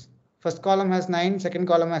columns. First column has 9, second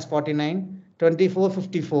column has 49, 24,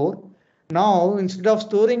 54. Now, instead of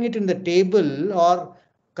storing it in the table or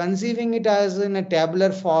conceiving it as in a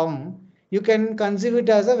tabular form, you can conceive it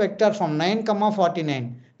as a vector form 9,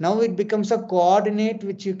 49. Now it becomes a coordinate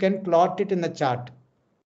which you can plot it in the chart.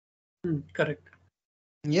 Correct.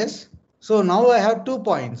 Yes. So now I have 2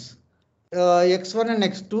 points. X1 and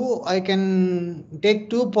X2, I can take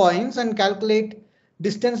 2 points and calculate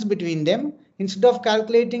distance between them. Instead of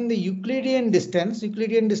calculating the Euclidean distance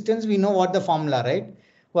we know what the formula, right?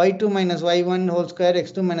 Y2 minus Y1 whole square,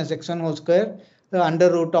 X2 minus X1 whole square, the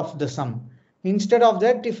under root of the sum. Instead of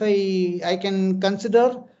that, if I can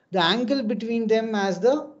consider the angle between them as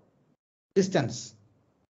the distance.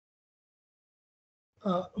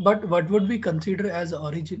 But what would we consider as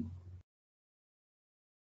origin?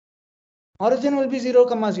 Origin will be 0,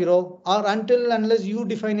 0 or until unless you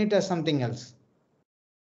define it as something else.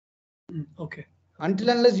 Okay. Until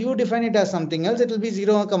unless you define it as something else, it will be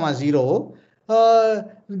 0, 0.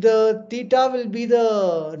 The theta will be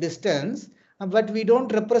the distance, but we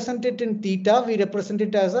don't represent it in theta. We represent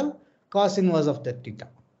it as a cos inverse of that theta.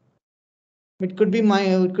 It could be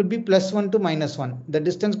 +1 to -1. The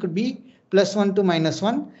distance could be +1 to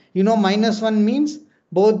 -1. You know, -1 means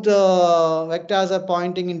both vectors are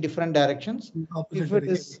pointing in different directions. Opposite If it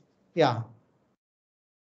direction. is, yeah.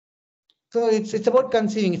 So it's about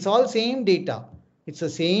conceiving. It's all same data. It's the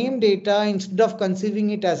same data. Instead of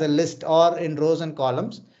conceiving it as a list or in rows and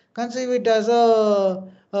columns, conceive it as a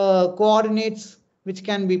coordinates which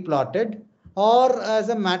can be plotted or as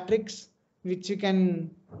a matrix which you can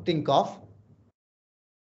think of.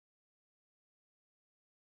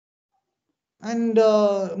 And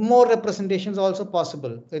more representations also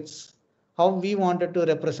possible. It's how we wanted to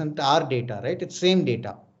represent our data, right? It's same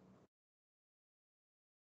data.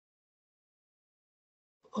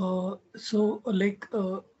 So like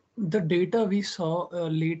the data we saw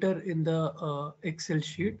later in the Excel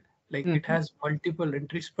sheet, like it has multiple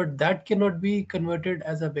entries, but that cannot be converted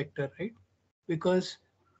as a vector, right? Because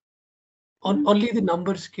only the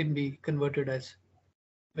numbers can be converted as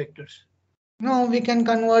vectors. No, we can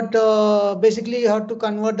convert, basically you have to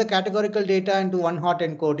convert the categorical data into one hot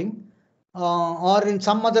encoding, or in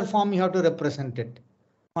some other form you have to represent it.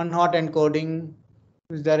 One hot encoding,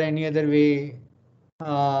 is there any other way?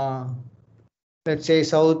 Let's say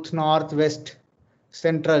south, north, west,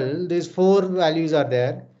 central, these 4 values are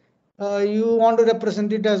there. You want to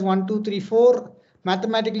represent it as 1, 2, 3, 4.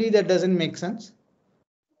 Mathematically, that doesn't make sense.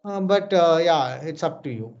 But yeah, it's up to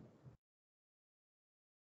you.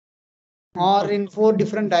 Or in 4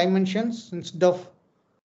 different dimensions instead of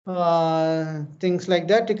things like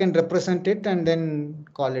that, you can represent it and then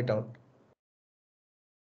call it out.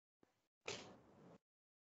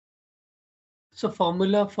 So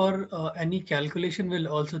formula for any calculation will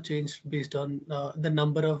also change based on the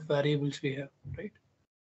number of variables we have, right?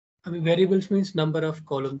 I mean, variables means number of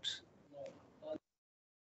columns.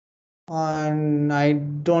 And I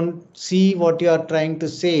don't see what you are trying to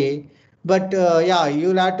say, but yeah,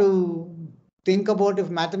 you'll have to think about if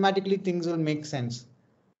mathematically things will make sense.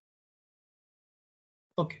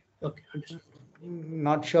 Okay, understood.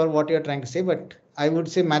 Not sure what you're trying to say, but I would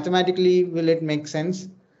say mathematically, will it make sense?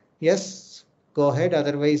 Yes, go ahead,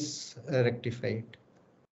 otherwise rectify it.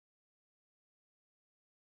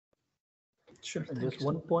 Sure. Just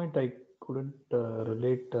one point I couldn't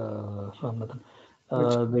relate, Ramanathan.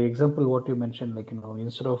 The example what you mentioned, like,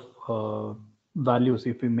 instead of values,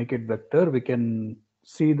 if we make it vector, we can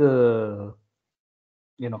see the,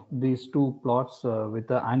 these 2 plots with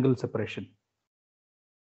the angle separation.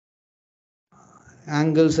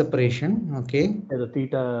 Angle separation, okay. The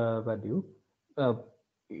theta value.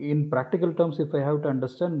 In practical terms, if I have to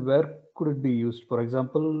understand, where could it be used? For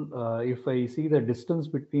example, if I see the distance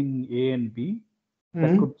between A and B,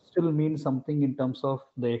 that could still mean something in terms of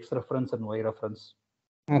the X reference and Y reference.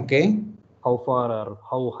 Okay. how far or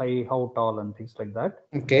how high, how tall, and things like that.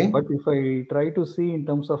 Okay. But if I try to see in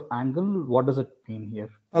terms of angle, what does it mean here?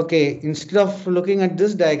 Okay, instead of looking at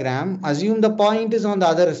this diagram, assume the point is on the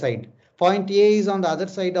other side. Point A is on the other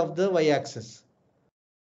side of the y-axis.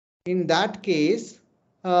 In that case,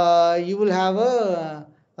 you will have a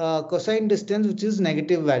cosine distance which is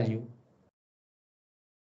negative value.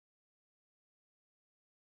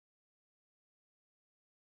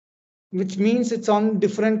 Which means it's on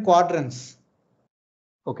different quadrants.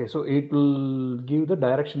 Okay, so it will give the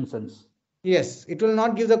direction sense. Yes, it will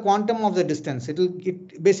not give the quantum of the distance.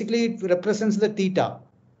 It basically represents the theta.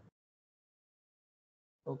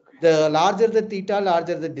 Okay. The larger the theta,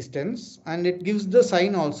 larger the distance, and it gives the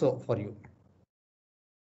sign also for you.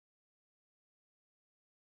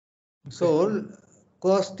 So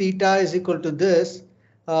cos theta is equal to this.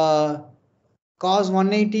 Cos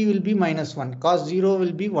 180 will be -1. Cos 0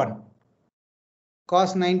 will be 1.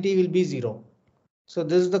 Cos 90 will be 0. So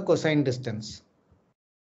this is the cosine distance.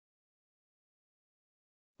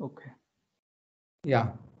 Okay.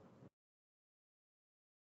 Yeah.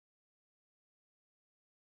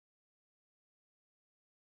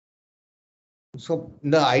 So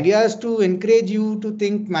the idea is to encourage you to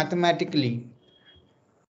think mathematically.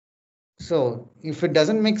 So if it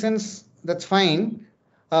doesn't make sense, that's fine.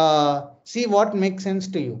 See what makes sense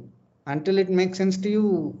to you. Until it makes sense to you,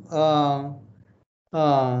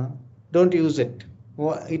 don't use it.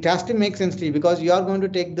 It has to make sense to you because you are going to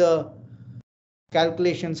take the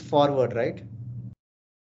calculations forward, right?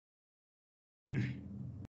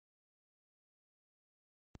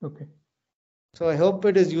 Okay. So I hope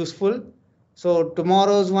it is useful. So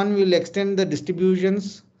tomorrow's one will extend the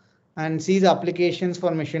distributions and see the applications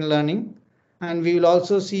for machine learning. And we will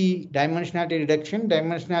also see dimensionality reduction,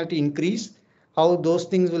 dimensionality increase, how those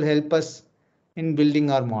things will help us in building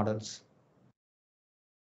our models.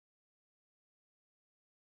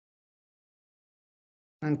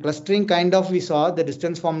 And clustering kind of we saw the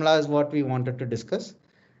distance formula is what we wanted to discuss.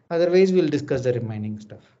 Otherwise, we'll discuss the remaining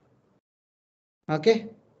stuff. Okay.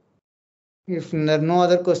 If there are no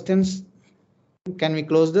other questions, can we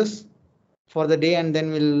close this for the day and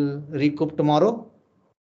then we'll recoup tomorrow?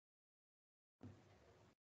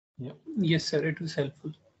 Yeah. Yes, sir. It was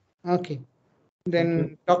helpful. Okay.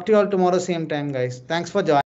 Then talk to you all tomorrow, same time, guys. Thanks for joining.